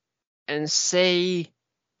and do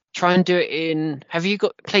it in...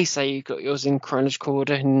 Please say you got yours in chronological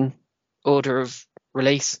order, in order of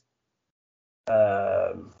release.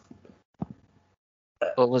 Or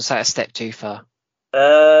was that a step too far?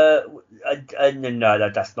 No,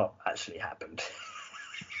 that's not actually happened.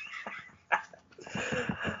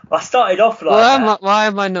 I started off like that. Why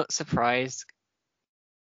am I not surprised?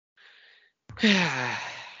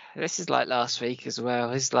 This is like last week as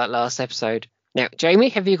well. This is like last episode. Now, Jamie,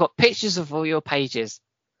 have you got pictures of all your pages?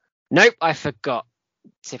 Nope, I forgot.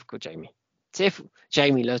 Typical Jamie.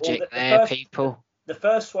 Jamie logic people. The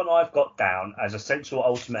first one I've got down as essential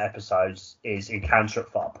ultimate episodes is Encounter at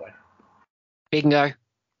Farpoint. Bingo.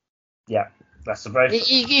 Yeah, that's a very...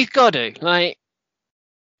 You've got to.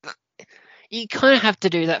 You kind of have to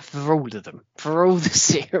do that for all of them. For all the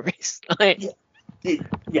series.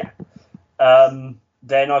 Yeah.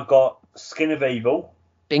 Then I've got Skin of Evil.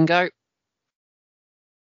 Bingo.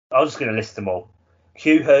 I'm just going to list them all.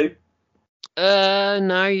 Q-Who.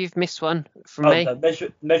 No, you've missed one from me. No,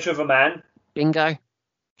 Measure of a Man. Bingo.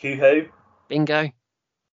 Q-Who. Bingo.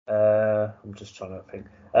 I'm just trying to think.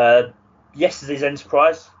 Yesterday's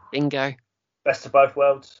Enterprise. Bingo. Best of Both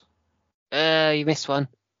Worlds. You missed one.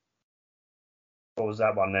 What was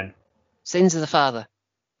that one then? Sins of the Father.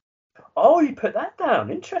 Oh, you put that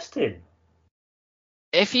down. Interesting.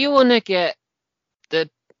 If you want to get the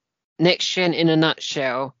next gen in a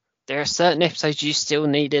nutshell, there are certain episodes you still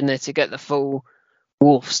need in there to get the full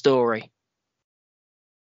Worf story.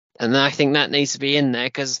 And I think that needs to be in there,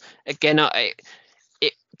 because, again,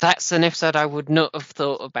 that's an episode I would not have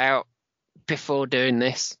thought about before doing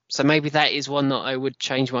this. So maybe that is one that I would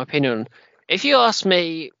change my opinion on. If you asked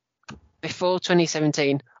me before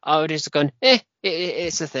 2017, I would have just gone,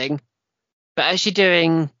 it's a thing. But as you're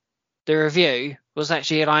doing the review, was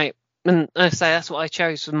actually like, and I say that's what I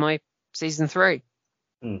chose for my season 3.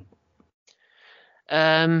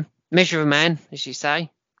 Measure of a Man, as you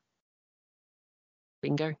say.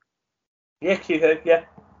 Bingo. Yeah, Q-Who, yeah.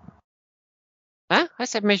 Huh? I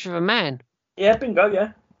said Measure of a Man. Yeah, bingo,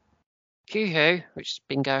 yeah. Q-Who, which is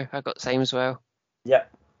bingo, I got the same as well. Yeah.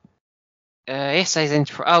 Yesterday's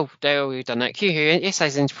Enterprise. Oh, there we've done that. Q-Who,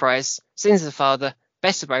 Yesterday's Enterprise, Sins of the Father,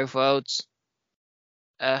 Best of Both Worlds,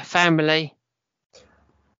 Family.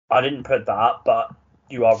 I didn't put that up, but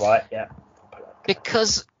you are right, yeah.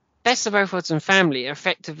 Because Best of Both Worlds and Family are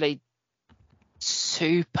effectively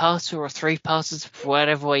 2-parter or 3-parters,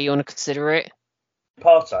 whatever way you want to consider it.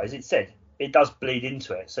 Parter, as it said, it does bleed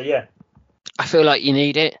into it, so yeah. I feel like you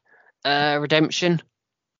need it. Redemption.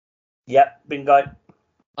 Yep, bingo.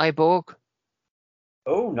 Iborg.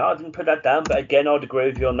 Oh, no, I didn't put that down, but again, I'd agree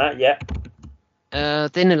with you on that, yeah.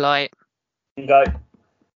 Thin and Light. Bingo.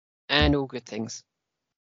 And All Good Things.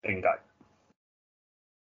 Bingo.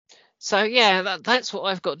 So yeah, that's what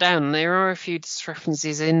I've got down. There are a few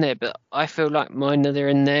discrepancies in there, but I feel like mine are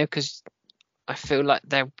in there because I feel like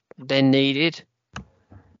they're needed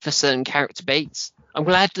for certain character beats. I'm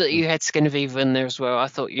glad that you had Skin of Evil in there as well. I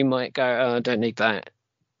thought you might go, oh, I don't need that,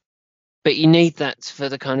 but you need that for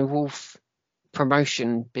the kind of Wolf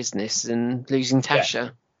promotion business and losing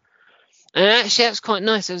Tasha. And actually, that's quite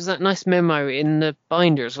nice. There was that nice memo in the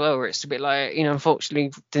binder as well, where it's a bit like,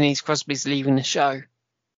 unfortunately, Denise Crosby's leaving the show.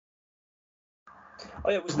 Oh,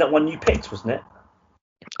 it was that one you picked, wasn't it?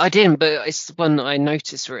 I didn't, but it's the one that I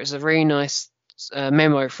noticed where it's a really nice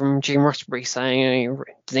memo from Gene Roddenberry saying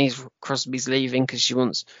Denise Crosby's leaving because she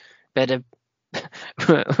wants better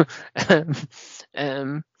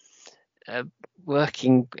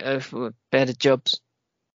working better jobs.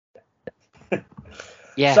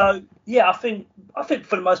 Yeah. So yeah, I think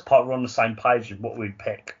for the most part we're on the same page with what we'd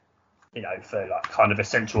pick, for like kind of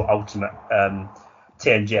essential ultimate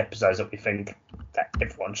TNG episodes that we think that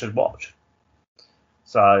everyone should watch.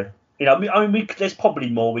 So there's probably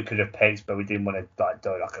more we could have picked, but we didn't want to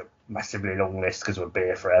do like a massively long list because we'll be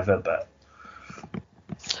here forever. But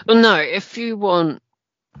well, no, if you want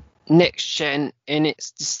Next Gen in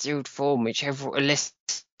its distilled form, whichever a list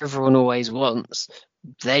everyone always wants,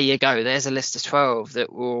 there you go. There's a list of 12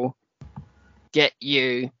 that will get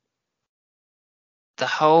you the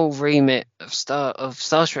whole remit of Star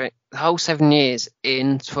Trek, the whole 7 years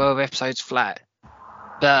in 12 episodes flat.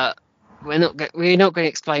 But we're not going to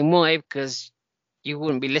explain why, because you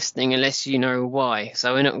wouldn't be listening unless you know why.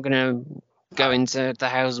 So we're not going to go into the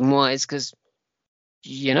hows and whys because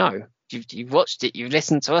you've watched it, you've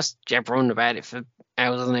listened to us jabber on about it for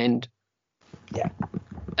hours on end. Yeah.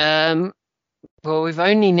 Well, we've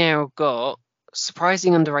only now got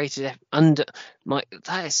surprising underrated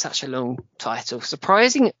that is such a long title.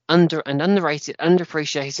 Surprising underrated,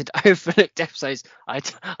 underappreciated, overlooked episodes.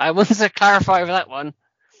 I want to clarify with that one.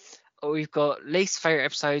 We've got least favorite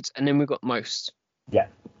episodes, and then we've got most. Yeah.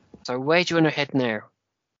 So where do you want to head now?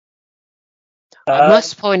 I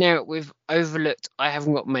must point out with overlooked, I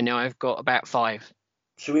haven't got many. I've got about 5.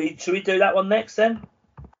 Should we do that one next then?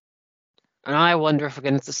 And I wonder if we're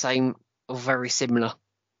going to do the same or very similar.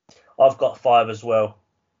 I've got 5 as well.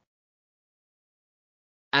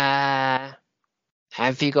 Have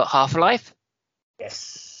you got Half-Life?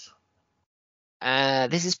 Yes.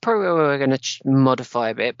 This is probably where we're going to modify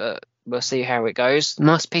a bit, but we'll see how it goes.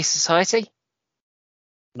 Masterpiece Society?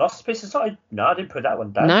 Masterpiece Society? No, I didn't put that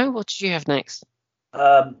one down. No? What did you have next?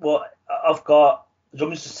 Well, I've got... Do you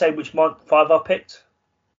want me to say which 5 I picked?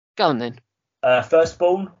 Go on then.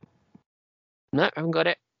 Firstborn? No, I haven't got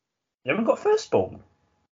it. You haven't got Firstborn?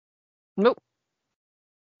 Nope.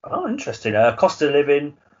 Oh, interesting. Cost of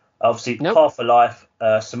Living, obviously Nope. Half a Life,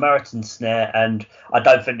 Samaritan Snare, and I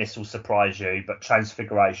don't think this will surprise you, but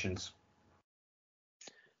Transfigurations.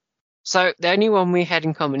 So the only one we had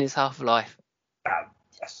in common is Half-Life.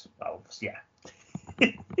 Yes. Oh, yeah.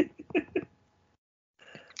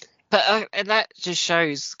 But that just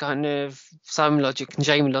shows kind of some logic and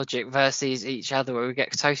Jamie logic versus each other, where we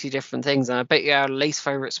get totally different things. And I bet you our least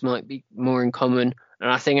favourites might be more in common, and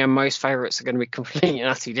I think our most favourites are going to be completely and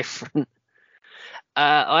utterly different.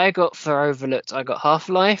 I got for overlooked. I got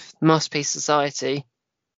Half-Life, Masterpiece Society,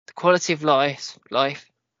 The Quality of Life,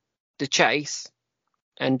 The Chase,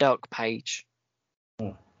 and Dark Page.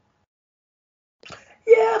 Yeah,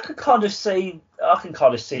 I can kind of see,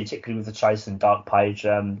 particularly with The Chase and Dark Page.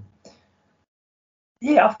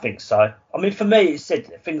 Yeah, I think so. I mean, for me, it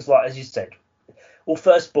said things like, as you said, well,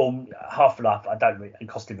 Firstborn, Half-Life, I don't really, and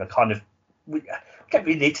Cost of Living, kind of, we don't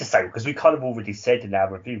really need to say, because we kind of already said in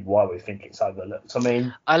our review why we think it's overlooked. I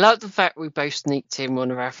mean, I love the fact we both sneaked in one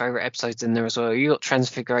of our favourite episodes in there as well. You got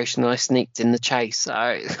Transfiguration, and I sneaked in The Chase. So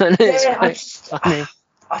I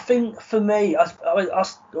think for me,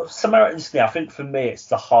 Samaritan Snare, I think for me, it's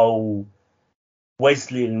the whole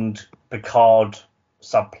Wesley and Picard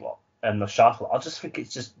subplot and the shuttle. I just think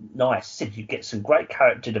it's just nice. You get some great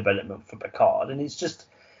character development for Picard, and it's just,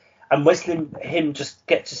 and Wesley and him just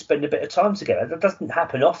get to spend a bit of time together. That doesn't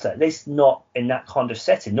happen often, at least not in that kind of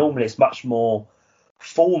setting. Normally it's much more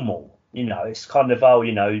formal, it's kind of,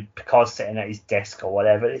 Picard's sitting at his desk or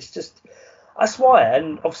whatever. It's just, that's why.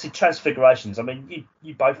 And obviously Transfigurations, I mean,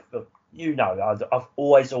 you both, I've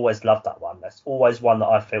always loved that one. That's always one that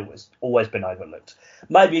I feel has always been overlooked.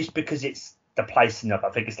 Maybe it's because it's the placing of, I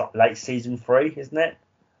think it's like late season 3, isn't it?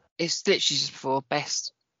 It's literally just before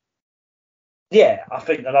Best. Yeah, I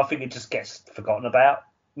think it just gets forgotten about.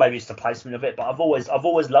 Maybe it's the placement of it, but I've always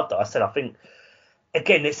loved it. I said, I think,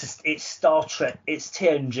 again, it's Star Trek, it's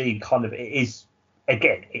TNG kind of, it is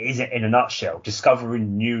in a nutshell,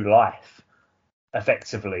 discovering new life.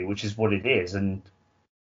 effectively, which is what it is. And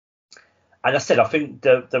I said, I think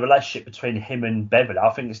the relationship between him and Beverly, I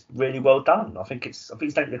think it's really well done. I think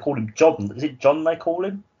they call him John. Is it John they call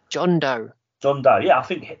him? John Doe. John Doe. Yeah, I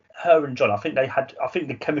think her and John. I think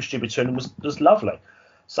the chemistry between them was lovely.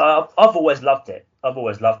 So I've always loved it.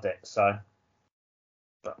 So,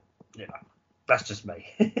 but that's just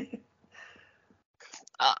me.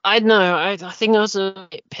 I know. I think I was a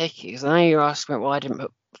bit picky because I know you're asking why I didn't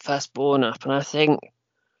put Firstborn up, and I think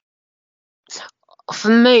for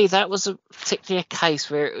me that was particularly a case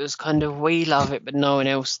where it was kind of we love it but no one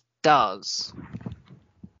else does.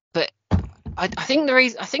 But I think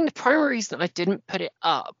the primary reason I didn't put it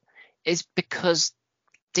up is because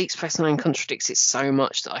Deep Space Nine contradicts it so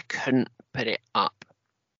much that I couldn't put it up.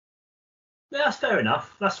 Yeah, that's fair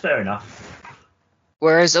enough.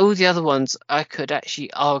 Whereas all the other ones I could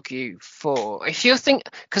actually argue for. If you think,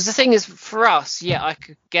 because the thing is, for us, yeah, I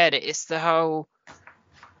could get it. It's the whole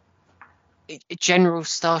general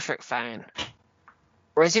Star Trek fan.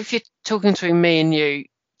 Whereas if you're talking to me and you,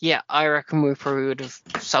 yeah, I reckon we probably would have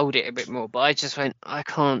sold it a bit more. But I just went, I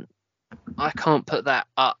can't put that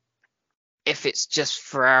up if it's just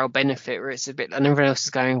for our benefit, where it's a bit, and everyone else is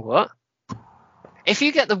going, what? If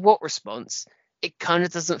you get the what response, it kind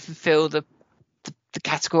of doesn't fulfill the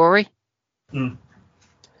category.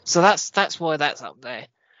 So that's why that's up there.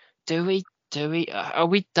 Do we are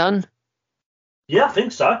we done? Yeah, I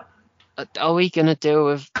think so. Are we gonna deal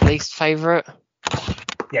with least favourite?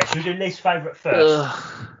 Yeah, should we do least favourite first?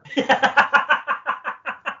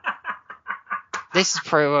 This is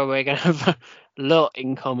probably where we're gonna have a lot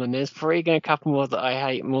in common. There's probably gonna a couple more that I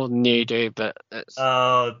hate more than you do, but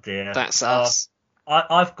oh dear, that's us.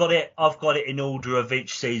 I've got it in order of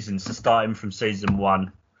each season, so starting from season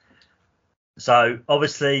 1. So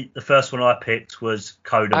obviously the first one I picked was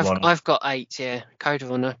Code of Honor. I've got 8, yeah. Code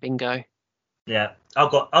of Honor, bingo. Yeah, you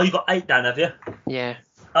got 8 down, have you? Yeah.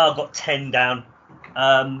 I've got 10 down.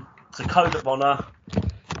 So Code of Honor. I'm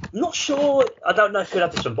not sure. I don't know if you'll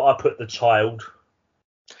have this one, but I put The Child.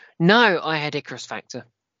 No, I had Icarus Factor.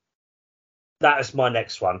 That is my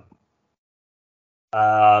next one.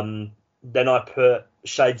 Then I put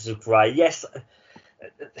Shades of Grey. Yes.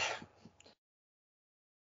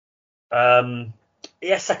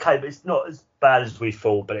 Yes, okay, but it's not as bad as we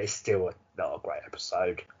thought, but it's still not a great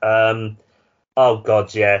episode. Oh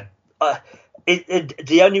God, yeah.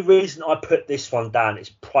 The only reason I put this one down is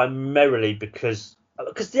primarily because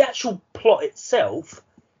the actual plot itself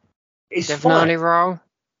is Definitely fine. wrong.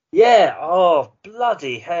 Yeah. Oh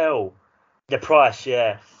bloody hell. The price,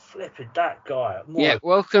 yeah. Flipping that guy. Yeah.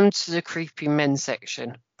 Welcome to the creepy men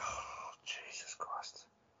section. Oh, Jesus Christ.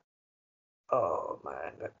 Oh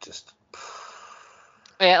man, that just.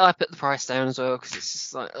 Yeah, I put the price down as well because it's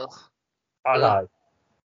just like, ugh. I know.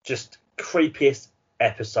 Just creepiest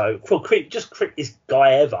episode. Well, creepiest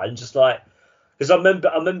guy ever. And just like, because I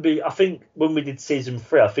remember, I think when we did season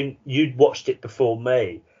 3, I think you'd watched it before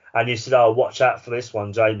me. And you said, oh, watch out for this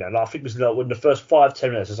one, Jamie. And I think it was like when the first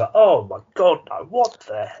 5-10 minutes, I was like, oh my God, no, what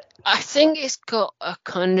the heck? I think it's got a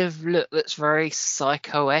kind of look that's very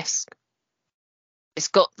Psycho-esque. It's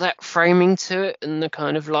got that framing to it and the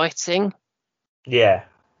kind of lighting. Yeah.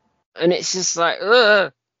 And it's just like,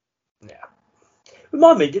 ugh. Yeah.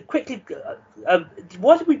 Remind me, quickly,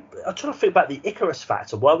 why did we... I'm trying to think about the Icarus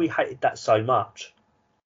Factor, why we hated that so much.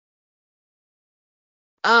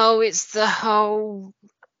 Oh, it's the whole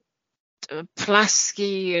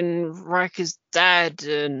Pulaski and Riker's dad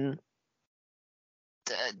and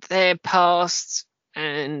their past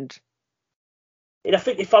and... And I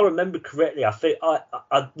think if I remember correctly,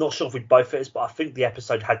 I'm not sure if we both hit this, but I think the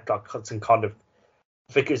episode had like some kind of...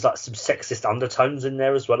 I think it was like some sexist undertones in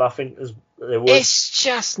there as well. I think there was. It's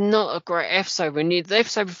just not a great episode. The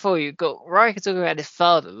episode before, you got Riker talking about his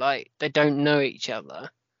father, like they don't know each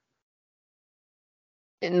other.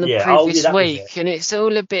 In the previous week, and it's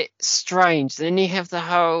all a bit strange. Then you have the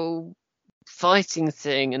whole fighting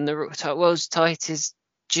thing, and the world's tightest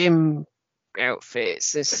gym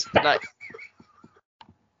outfits. It's like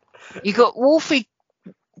you got Wolfie,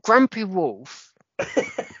 Grumpy Wolf.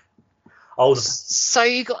 So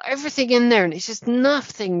you got everything in there, and it's just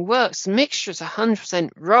nothing works. The mixture is 100%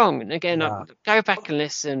 wrong. And again, I go back and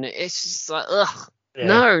listen. It's just like, ugh, yeah.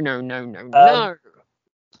 No.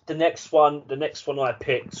 The next one I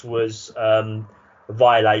picked was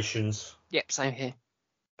Violations. Yep, same here.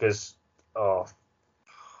 Because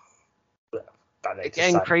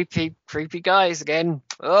again, creepy guys again.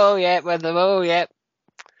 Oh yeah, weather. Oh yeah.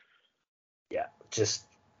 Yeah, just.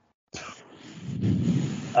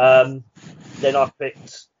 Then I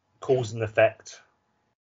picked Cause and Effect.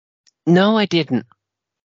 No, I didn't.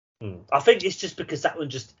 I think it's just because that one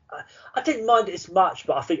just I didn't mind it as much,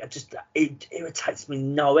 but I think it irritates me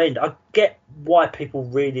no end. I get why people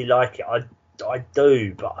really like it. I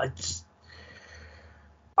do, but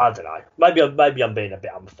I don't know. Maybe I'm being a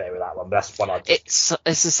bit unfair with that one, but that's one I just...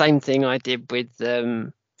 It's the same thing I did with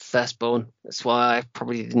Firstborn. That's why I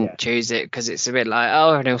probably didn't choose it, because it's a bit like, oh,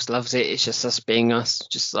 everyone else loves it. It's just us being us,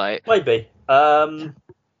 just like maybe.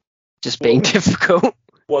 Just being difficult.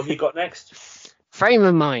 What have you got next? Frame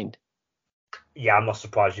of Mind. Yeah, I'm not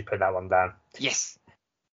surprised you put that one down. Yes.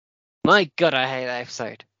 My God, I hate that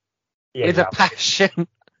episode. Yeah, with a passion.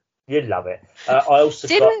 You love it. I also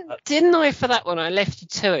didn't I for that one? I left you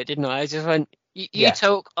to it, didn't I? I just went, you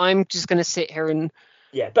talk. I'm just going to sit here and...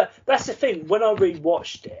 Yeah, but that's the thing. When I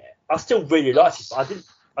rewatched it, I still really liked it. But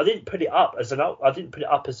I didn't put it up as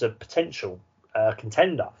a potential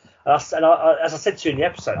contender. And as I said to you in the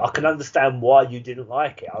episode, I can understand why you didn't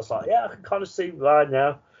like it. I was like, yeah, I can kind of see why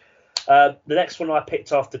now. The next one I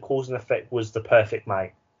picked after Cause and Effect was The Perfect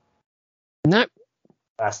Mate. Nope.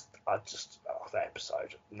 That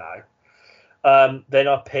episode. No. Then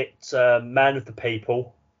I picked Man of the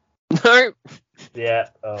People. No. Yeah.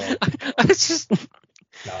 I just...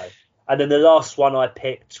 No. And then the last one I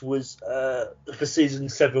picked was for season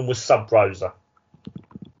 7 was Sub Rosa.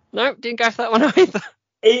 No, didn't go for that one either.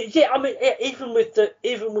 I mean, even with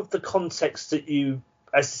the context that you,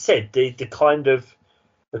 as I said, the kind of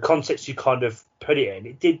the context you kind of put it in,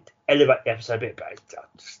 it did elevate the episode a bit, but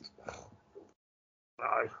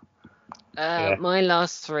no. My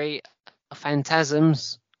last 3 are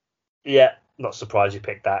Phantasms. Yeah, not surprised you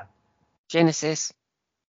picked that. Genesis.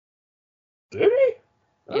 Really?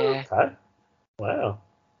 Yeah. Oh, okay. Wow.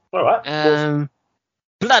 All right.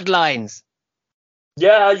 Bloodlines.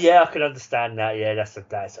 Yeah, I can understand that. Yeah, that's a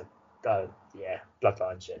Bloodlines. Yeah.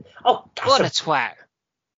 Oh, what a twat.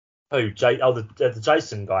 Who? The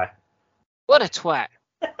Jason guy. What a twat.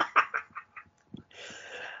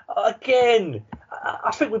 Again,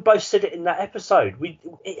 I think we both said it in that episode.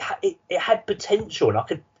 It had potential, and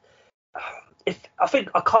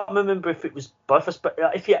I can't remember if it was both of us, but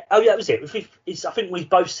that was it. I think we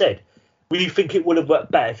both said we think it would have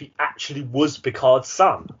worked better if he actually was Picard's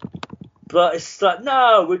son. But it's like,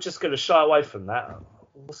 no, we're just going to shy away from that.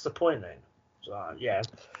 What's the point then? So, yeah.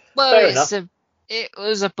 Well, fair enough. It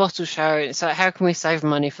was a bottle show. It's like, how can we save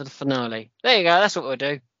money for the finale? There you go. That's what we'll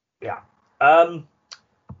do. Yeah.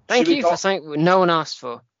 Thank you for something no one asked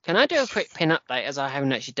for. Can I do a quick pin update, as I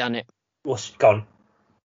haven't actually done it? What's gone?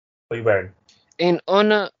 What are you wearing? In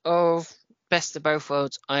honour of Best of Both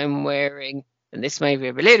Worlds, I'm wearing, and this may be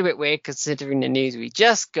a little bit weird considering the news we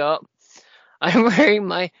just got, I'm wearing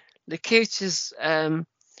my Lakuta's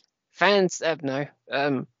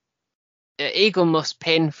Eagle Moss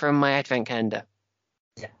pin from my advent calendar.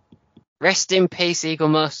 Yeah. Rest in peace, Eagle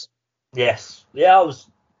Moss. Yes. Yeah,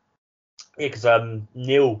 because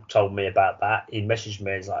Neil told me about that. He messaged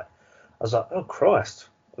me. I was like, oh Christ.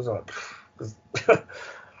 I was like, because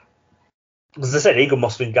I said Eagle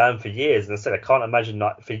Moss has been going for years, and I said I can't imagine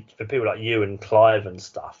like for people like you and Clive and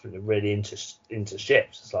stuff, and they're really into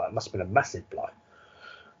ships. It's like it must have been a massive blow.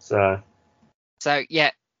 So yeah,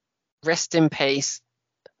 rest in peace.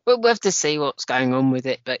 We'll have to see what's going on with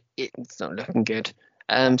it, but it's not looking good.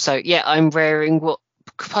 So yeah, I'm wearing what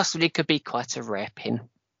possibly could be quite a rare pin.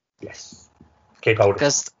 Yes, keep holding.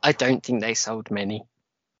 Because I don't think they sold many.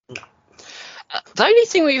 No. The only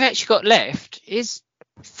thing we've actually got left is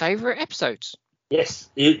favourite episodes. Yes,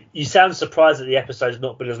 you sound surprised that the episode's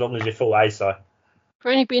not been as long as you thought, Si.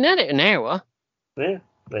 We've only been at it an hour. Yeah,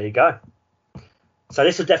 there you go. So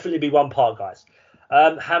this will definitely be one part, guys.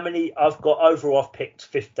 How many I've got overall? I've picked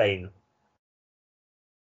 15.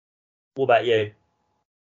 What about you?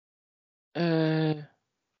 I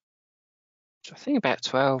think about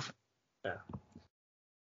 12. Yeah.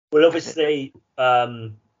 Well, obviously,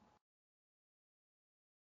 okay,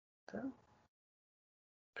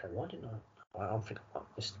 why didn't I don't think I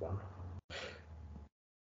missed one.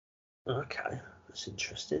 Okay, that's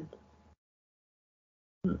interesting.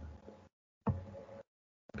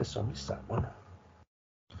 Guess I missed that one.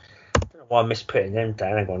 I don't know why I missed putting them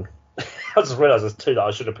down. Hang on. I just realised there's 2 that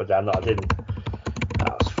I should have put down that I didn't.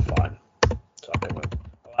 That was fine. So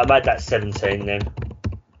I made that 17 then.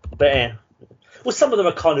 But yeah. Well, some of them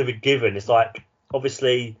are kind of a given. It's like,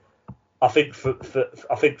 obviously, I think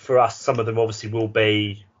for us, some of them obviously will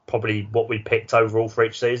be probably what we picked overall for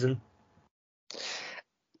each season.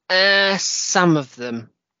 Some of them.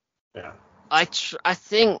 Yeah. I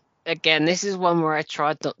think, again, this is one where I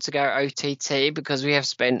tried not to go OTT because we have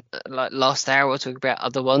spent like last hour talking about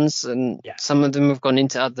other ones, and some of them have gone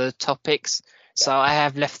into other topics. So I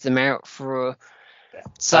have left them out for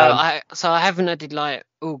So I haven't added like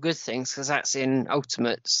all good things because that's in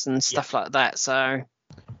Ultimates and stuff like that. So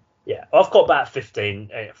yeah, I've got about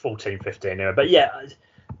 15, 14, 15 there. But yeah, I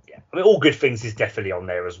mean, all good things is definitely on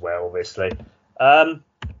there as well, obviously. Do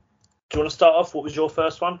you want to start off? What was your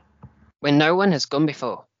first one? When No One Has Gone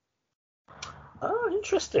Before. Oh,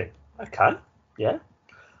 interesting. Okay, yeah.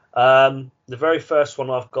 The very first one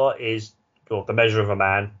I've got is The Measure of a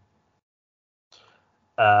Man.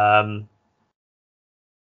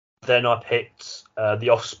 Then I picked The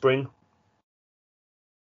Offspring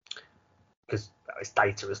because it's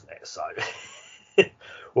Data, isn't it? So,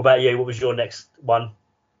 what about you? What was your next one?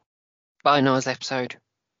 Bino's episode.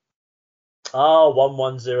 Oh,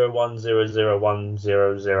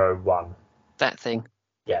 1101001001. That thing.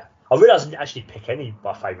 Yeah. I realised I didn't actually pick any of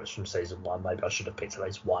my favourites from season 1. Maybe I should have picked at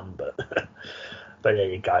least one, but but there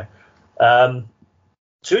you go.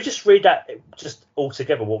 Should we just read that just all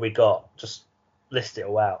together, what we got? Just list it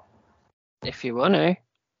all out. If you want to.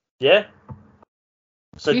 Yeah?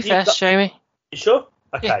 So you first, Jamie. You sure?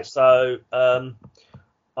 Okay, yeah. So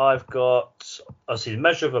I've got, obviously, The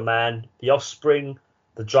Measure of a Man, The Offspring,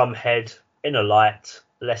 The Drumhead, Inner Light,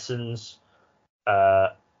 Lessons,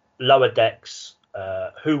 Lower Decks,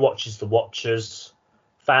 Who Watches the Watchers,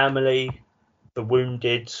 Family, The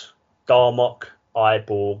Wounded, Darmok,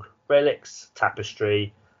 Iborg, Relics,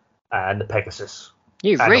 Tapestry, and The Pegasus.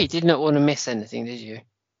 You really did not want to miss anything, did you?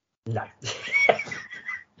 No.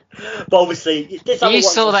 But obviously, you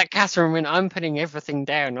saw that, Catherine, when I'm putting everything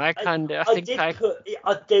down. There's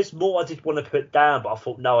more I did want to put down, but I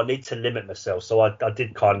thought, no, I need to limit myself. So I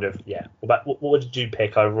did kind of, yeah. What did you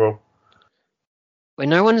pick overall? When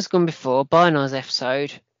No One Has Gone Before, Bino's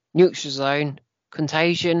episode, Neutral Zone,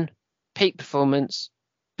 Contagion, Peak Performance,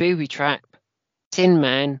 Booby Trap, Tin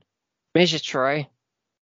Man, Measure Troy,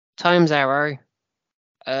 Time's Arrow,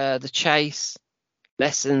 The Chase,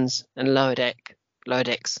 Lessons, and Lower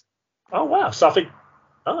Decks. Oh wow! So I think,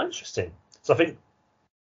 interesting. So I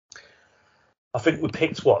think we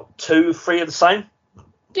picked what, 2, 3 of the same.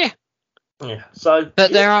 Yeah. Yeah. So.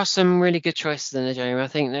 But there are some really good choices in the game. I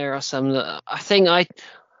think there are some that I think I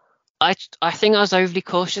was overly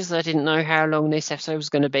cautious. I didn't know how long this episode was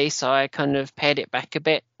going to be, so I kind of pared it back a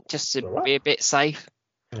bit just to be a bit safe.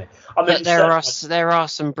 Yeah. I mean, but there are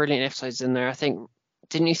some brilliant episodes in there. I think,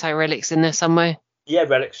 didn't you say Relics in there somewhere? Yeah,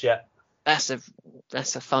 Relics. Yeah. That's a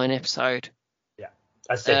fine episode. Yeah.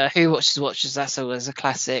 I see. Who Watches, that's always a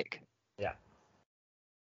classic. Yeah.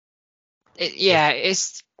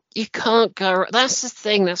 It's you can't go. That's the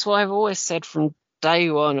thing. That's what I've always said from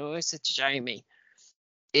day one. I always said to Jamie,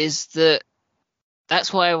 is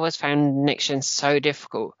that's why I always found Next Gen so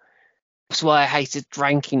difficult. That's why I hated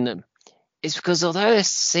ranking them. Is because although there's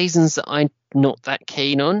seasons that I'm not that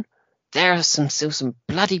keen on, there are still some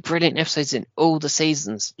bloody brilliant episodes in all the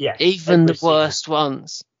seasons. Yeah. Even the worst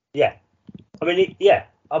ones. Yeah. I mean,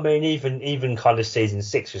 even kind of season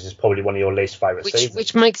 6, which is probably one of your least favourite seasons.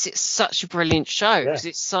 Which makes it such a brilliant show. Because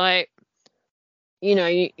it's like, you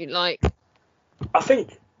like... I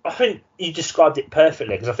think you described it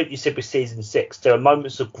perfectly, because I think you said with season 6, there are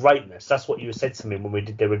moments of greatness. That's what you said to me when we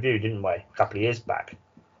did the review, didn't we? A couple of years back.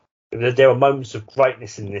 There are moments of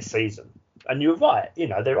greatness in this season. And you were right,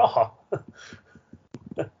 there are.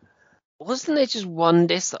 Wasn't there just one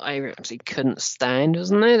disc that I actually couldn't stand,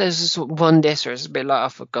 wasn't there? There's just one disc where it's a bit like, oh,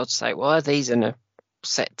 for God's sake, why are these in a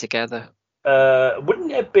set together?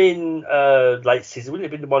 Wouldn't it have been late season? Wouldn't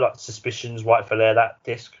it have been the one like Suspicions, Rightful Heir, that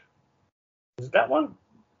disc? Was it that one? I'm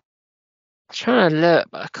trying to look,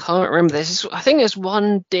 but I can't remember. I think there's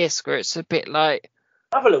one disc where it's a bit like...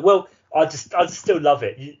 Have a look. Well, I just still love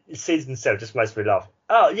it. Season 7 just makes me laugh.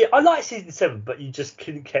 Oh, yeah, I like season 7, but you just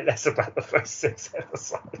couldn't care less about the first 6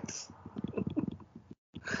 episodes.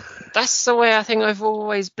 That's the way I think I've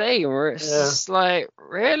always been, where it's just like,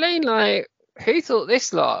 really? Like, who thought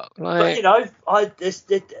this lot? Like, but,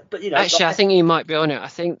 Actually, I think you might be on it. I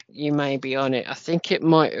think you may be on it. I think it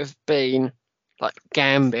might have been, like,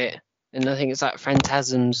 Gambit, and I think it's like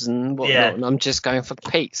Phantasms and whatnot, and I'm just going, for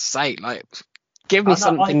Pete's sake, like, give me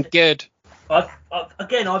something good. I've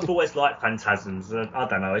always liked Phantasms. I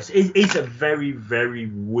don't know. It's a very, very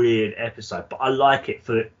weird episode, but I like it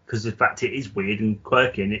because of the fact it is weird and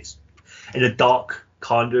quirky, and it's in a dark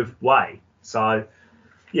kind of way. So,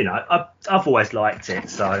 I've always liked it.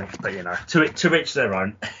 So, but to each their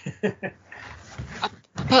own.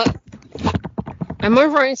 But am I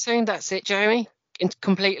right in saying that's it, Jeremy?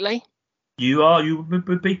 Completely? You are. You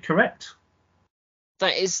would be correct.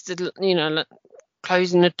 That is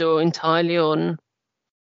closing the door entirely on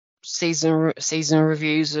season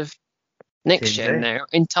reviews of Next Gen now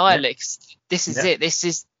entirely. Yeah. This is it. This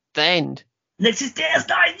is the end. Next is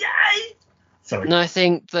DS9, yay! Sorry. And I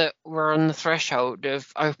think that we're on the threshold of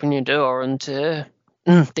opening your door onto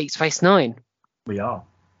Deep Space Nine. We are.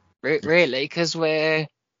 Really, because we're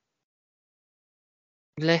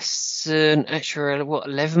less than, actually,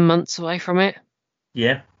 11 months away from it?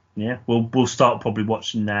 Yeah. We'll start probably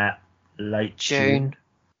watching that late June.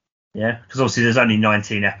 Yeah, because obviously there's only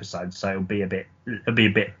 19 episodes, so it'll be a bit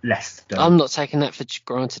less to do. I'm not taking that for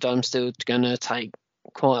granted. I'm still going to take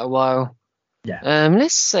quite a while. Yeah.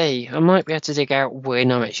 Let's see. I might be able to dig out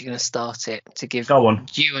when I'm actually going to start it to give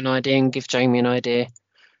you an idea and give Jamie an idea.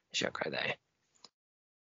 Should I go there?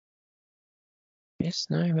 Yes,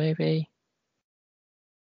 no, maybe.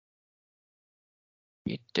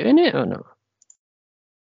 You doing it or not?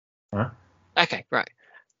 Huh? Okay, right.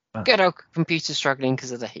 Oh. Good old computer struggling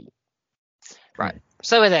because of the heat. Right.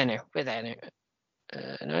 So we're there now.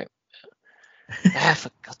 No.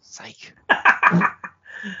 For God's sake.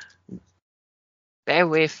 Bear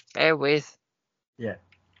with. Yeah.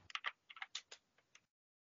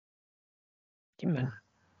 Come on.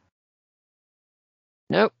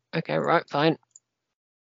 Nope. Okay, right, fine.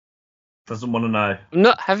 Doesn't want to know. I'm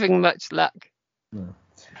not having much luck. No.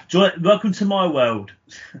 Welcome to my world.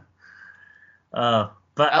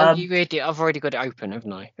 You read it. I've already got it open,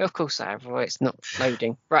 haven't I? Of course I have. Well, it's not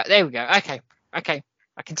loading. Right, there we go. Okay. I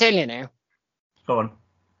can tell you now. Go on.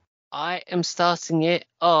 I am starting it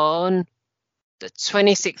on the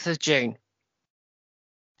 26th of June.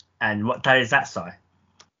 And what day is that, Si?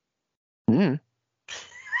 I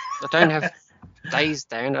don't have days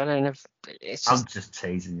down. I don't have. It's just I'm just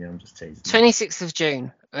teasing you. 26th of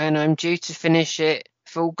June, and I'm due to finish it,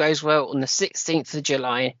 if all goes well, on the 16th of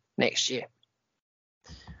July next year.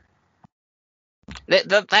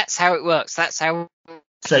 That's how it works. That's how.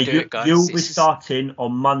 So it, guys. You'll be starting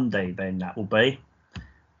on Monday, then that will be.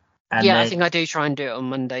 And I think I do try and do it on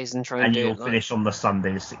Mondays and try and do it. And you'll finish on the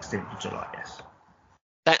Sunday, the 16th of July. Yes.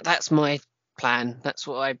 That's my plan. That's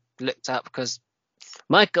what I looked up because,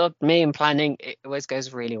 my God, me and planning, it always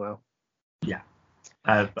goes really well. Yeah.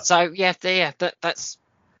 That's how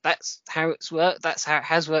it's worked. That's how it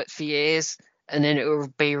has worked for years, and then it will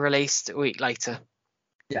be released a week later.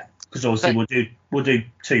 Yeah, because obviously we'll do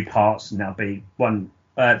 2 parts, and that'll be one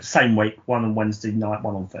same week, one on Wednesday night,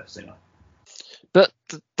 one on Thursday night. But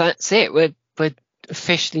that's it. We're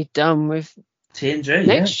officially done with TNG.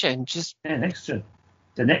 Next Gen. Next Gen.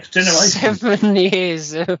 The next generation. 7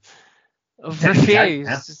 years of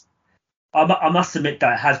reviews. I must admit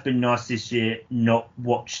that it has been nice this year not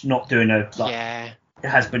doing yeah. It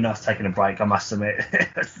has been nice taking a break, I must admit.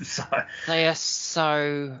 They are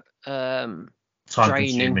so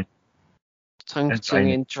time-consuming.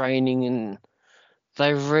 Time-consuming, draining, and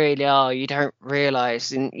they really are. You don't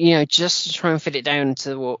realise, and just to try and fit it down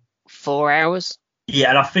to 4 hours. Yeah,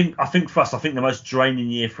 and I think for us, the most draining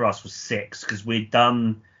year for us was 6 because we'd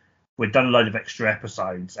done a load of extra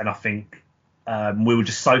episodes, and I think we were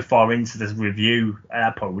just so far into the review at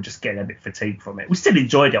that point, we're just getting a bit fatigued from it. We still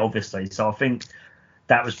enjoyed it, obviously, so I think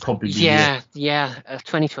that was probably the year.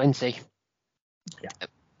 2020. Yeah.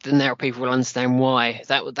 Then now people will understand why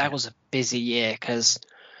that was a busy year because.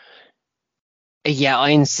 Yeah,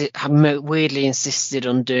 I weirdly insisted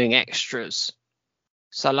on doing extras.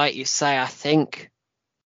 So, like you say, I think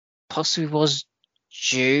possibly was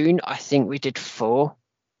June. I think we did 4.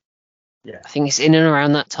 Yeah. I think it's in and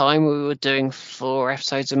around that time we were doing 4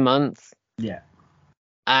 episodes a month. Yeah.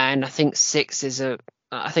 And I think 6 is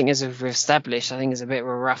I think as we've established, I think it's a bit of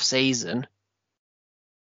a rough season.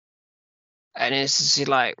 And it's just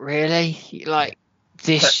like, really?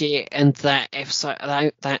 This year and that episode,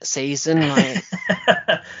 that season, like.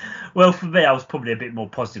 Well, for me, I was probably a bit more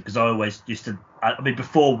positive because I always used to. I mean,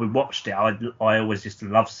 before we watched it, I always used to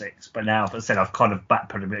love 6, but now, as I said, I've kind of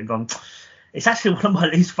backpedaled a bit and gone. It's actually one of my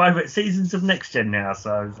least favourite seasons of Next Gen now,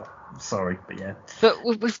 so I'm sorry, but yeah. But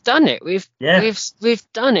we've done it. We've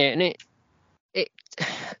done it, and it.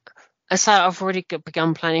 I say I've already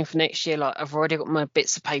begun planning for next year. Like I've already got my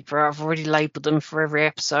bits of paper. I've already labelled them for every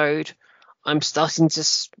episode. I'm starting to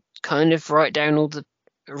kind of write down all the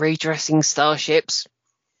redressing starships.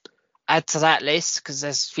 Add to that list because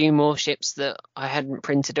there's a few more ships that I hadn't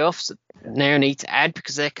printed off. So now I need to add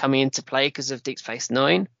because they're coming into play because of Deep Space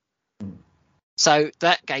Nine. So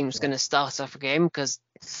that game's going to start up again because.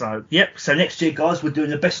 So next year, guys, we're doing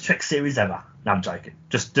the best Trek series ever. No, I'm joking.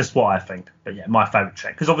 Just what I think. But yeah, my favourite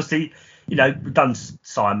Trek because obviously, we've done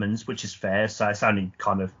Simon's, which is fair. So it's only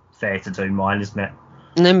kind of fair to do mine, isn't it?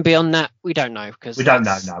 And then beyond that, we don't know because we don't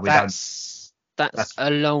know. No, we don't. That's a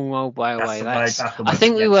long old way away. I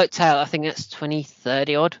think we worked out. I think that's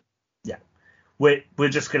 2030 odd. Yeah. we're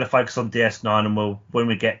just going to focus on DS9, and when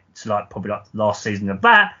we get to like probably like the last season of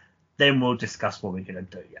that, then we'll discuss what we're going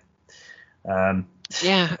to do.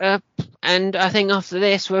 And I think after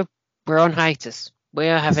this we're on hiatus. We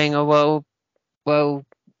are having a well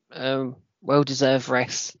deserved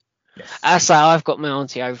rest. Yes. As I say, I've got my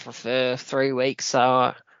auntie over for 3 weeks,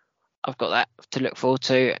 so I've got that to look forward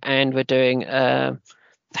to, and we're doing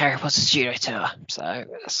Harry Potter studio tour, so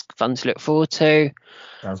that's fun to look forward to.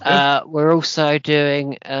 Sounds good. We're also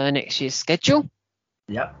doing next year's schedule.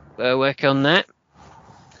 Yep. We're working on that.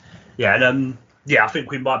 Yeah, and I think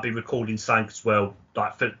we might be recording something as well,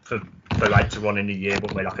 like for later on in the year,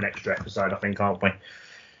 but we're like an extra episode, I think, aren't we?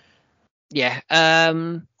 Yeah.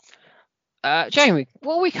 Jamie,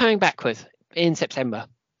 what are we coming back with in September?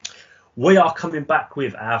 We are coming back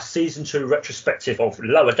with our season 2 retrospective of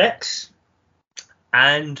Lower Decks,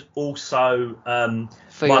 and also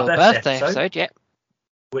For my your birthday episode, yeah.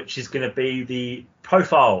 Which is going to be the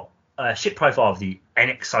ship profile of the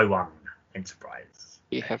NX-01 Enterprise.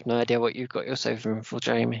 You have no idea what you've got yourself in for,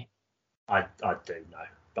 Jamie. I do know,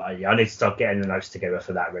 but I need to start getting the notes together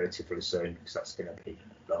for that relatively soon, because that's going to be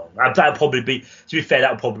long. That'll probably be, to be fair,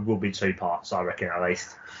 that probably will be 2 parts, I reckon, at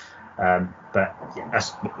least. But yeah,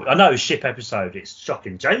 I know ship episode. It's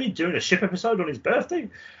shocking. Jamie doing a ship episode on his birthday.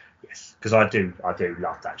 Yes, because I do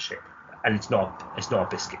love that ship, and it's not a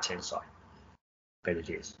biscuit tin side, but it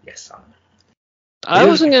is. Yes, I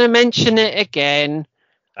wasn't going to mention it again.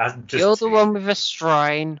 You're the one with a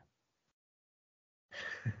strain.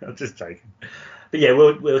 I'm just joking. But yeah,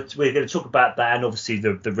 we're going to talk about that, and obviously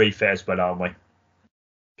the refit as well, aren't we?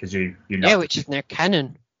 Because you know. Yeah, which is now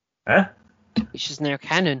canon. Huh? Which is now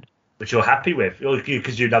canon. Which you're happy with,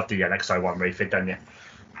 because you love the NX-01 refit, don't you?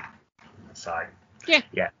 So.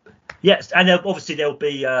 Yeah. Yes, and obviously there'll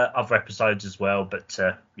be other episodes as well, but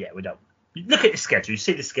we don't. Look at the schedule. You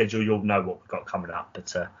see the schedule, you'll know what we've got coming up.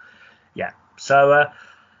 But yeah, so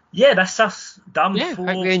that's us done. Yeah,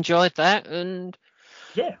 hope you enjoyed that, and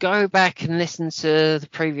go back and listen to the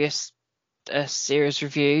previous series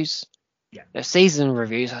reviews. Yeah, season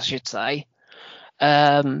reviews, I should say.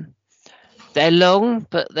 They're long,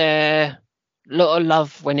 but a lot of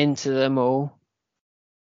love went into them all.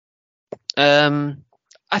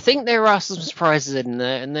 I think there are some surprises in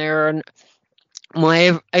there, and there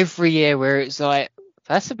are every year where it's like,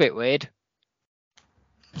 that's a bit weird.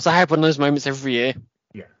 So I have one of those moments every year.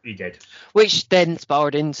 Yeah, you did. Which then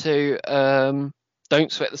spiraled into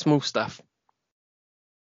don't sweat the small stuff.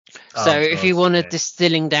 So if you want a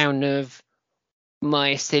distilling down of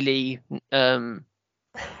my silly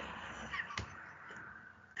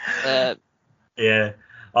yeah,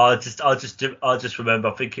 I just remember,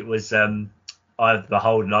 I think it was I Have the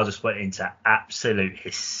Behold, and I just went into absolute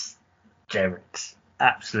hysterics.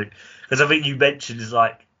 Absolute, because I think you mentioned is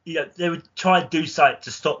like, they would try and do something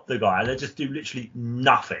to stop the guy, and they just do literally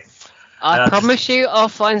nothing. I promise you, I'll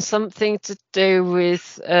find something to do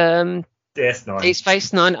with DS9. Deep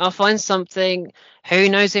Space Nine. I'll find something. Who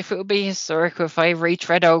knows if it will be historical, if I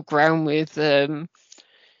retread old ground with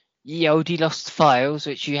Ye Olde Lost Files,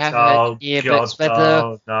 which you have heard in yearbooks,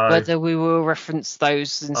 whether we will reference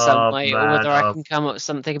those in some way, or whether I can come up with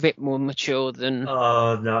something a bit more mature than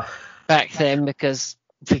back then, because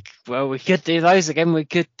we could do those again. We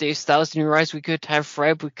could do Stars New Rise. We could have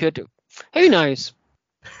Fred. We could. Who knows?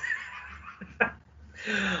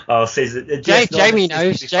 Jamie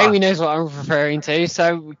knows. Jamie knows what I'm referring to,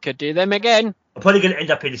 so we could do them again. I'm probably going to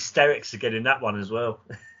end up in hysterics again in that one as well.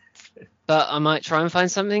 But I might try and find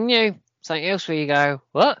something new, something else where you go,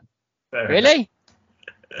 what? Really?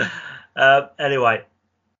 Anyway,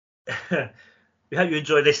 we hope you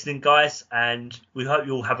enjoy listening, guys, and we hope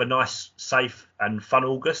you all have a nice, safe, and fun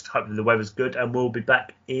August. Hopefully the weather's good, and we'll be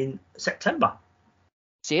back in September.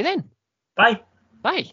 See you then. Bye. Bye.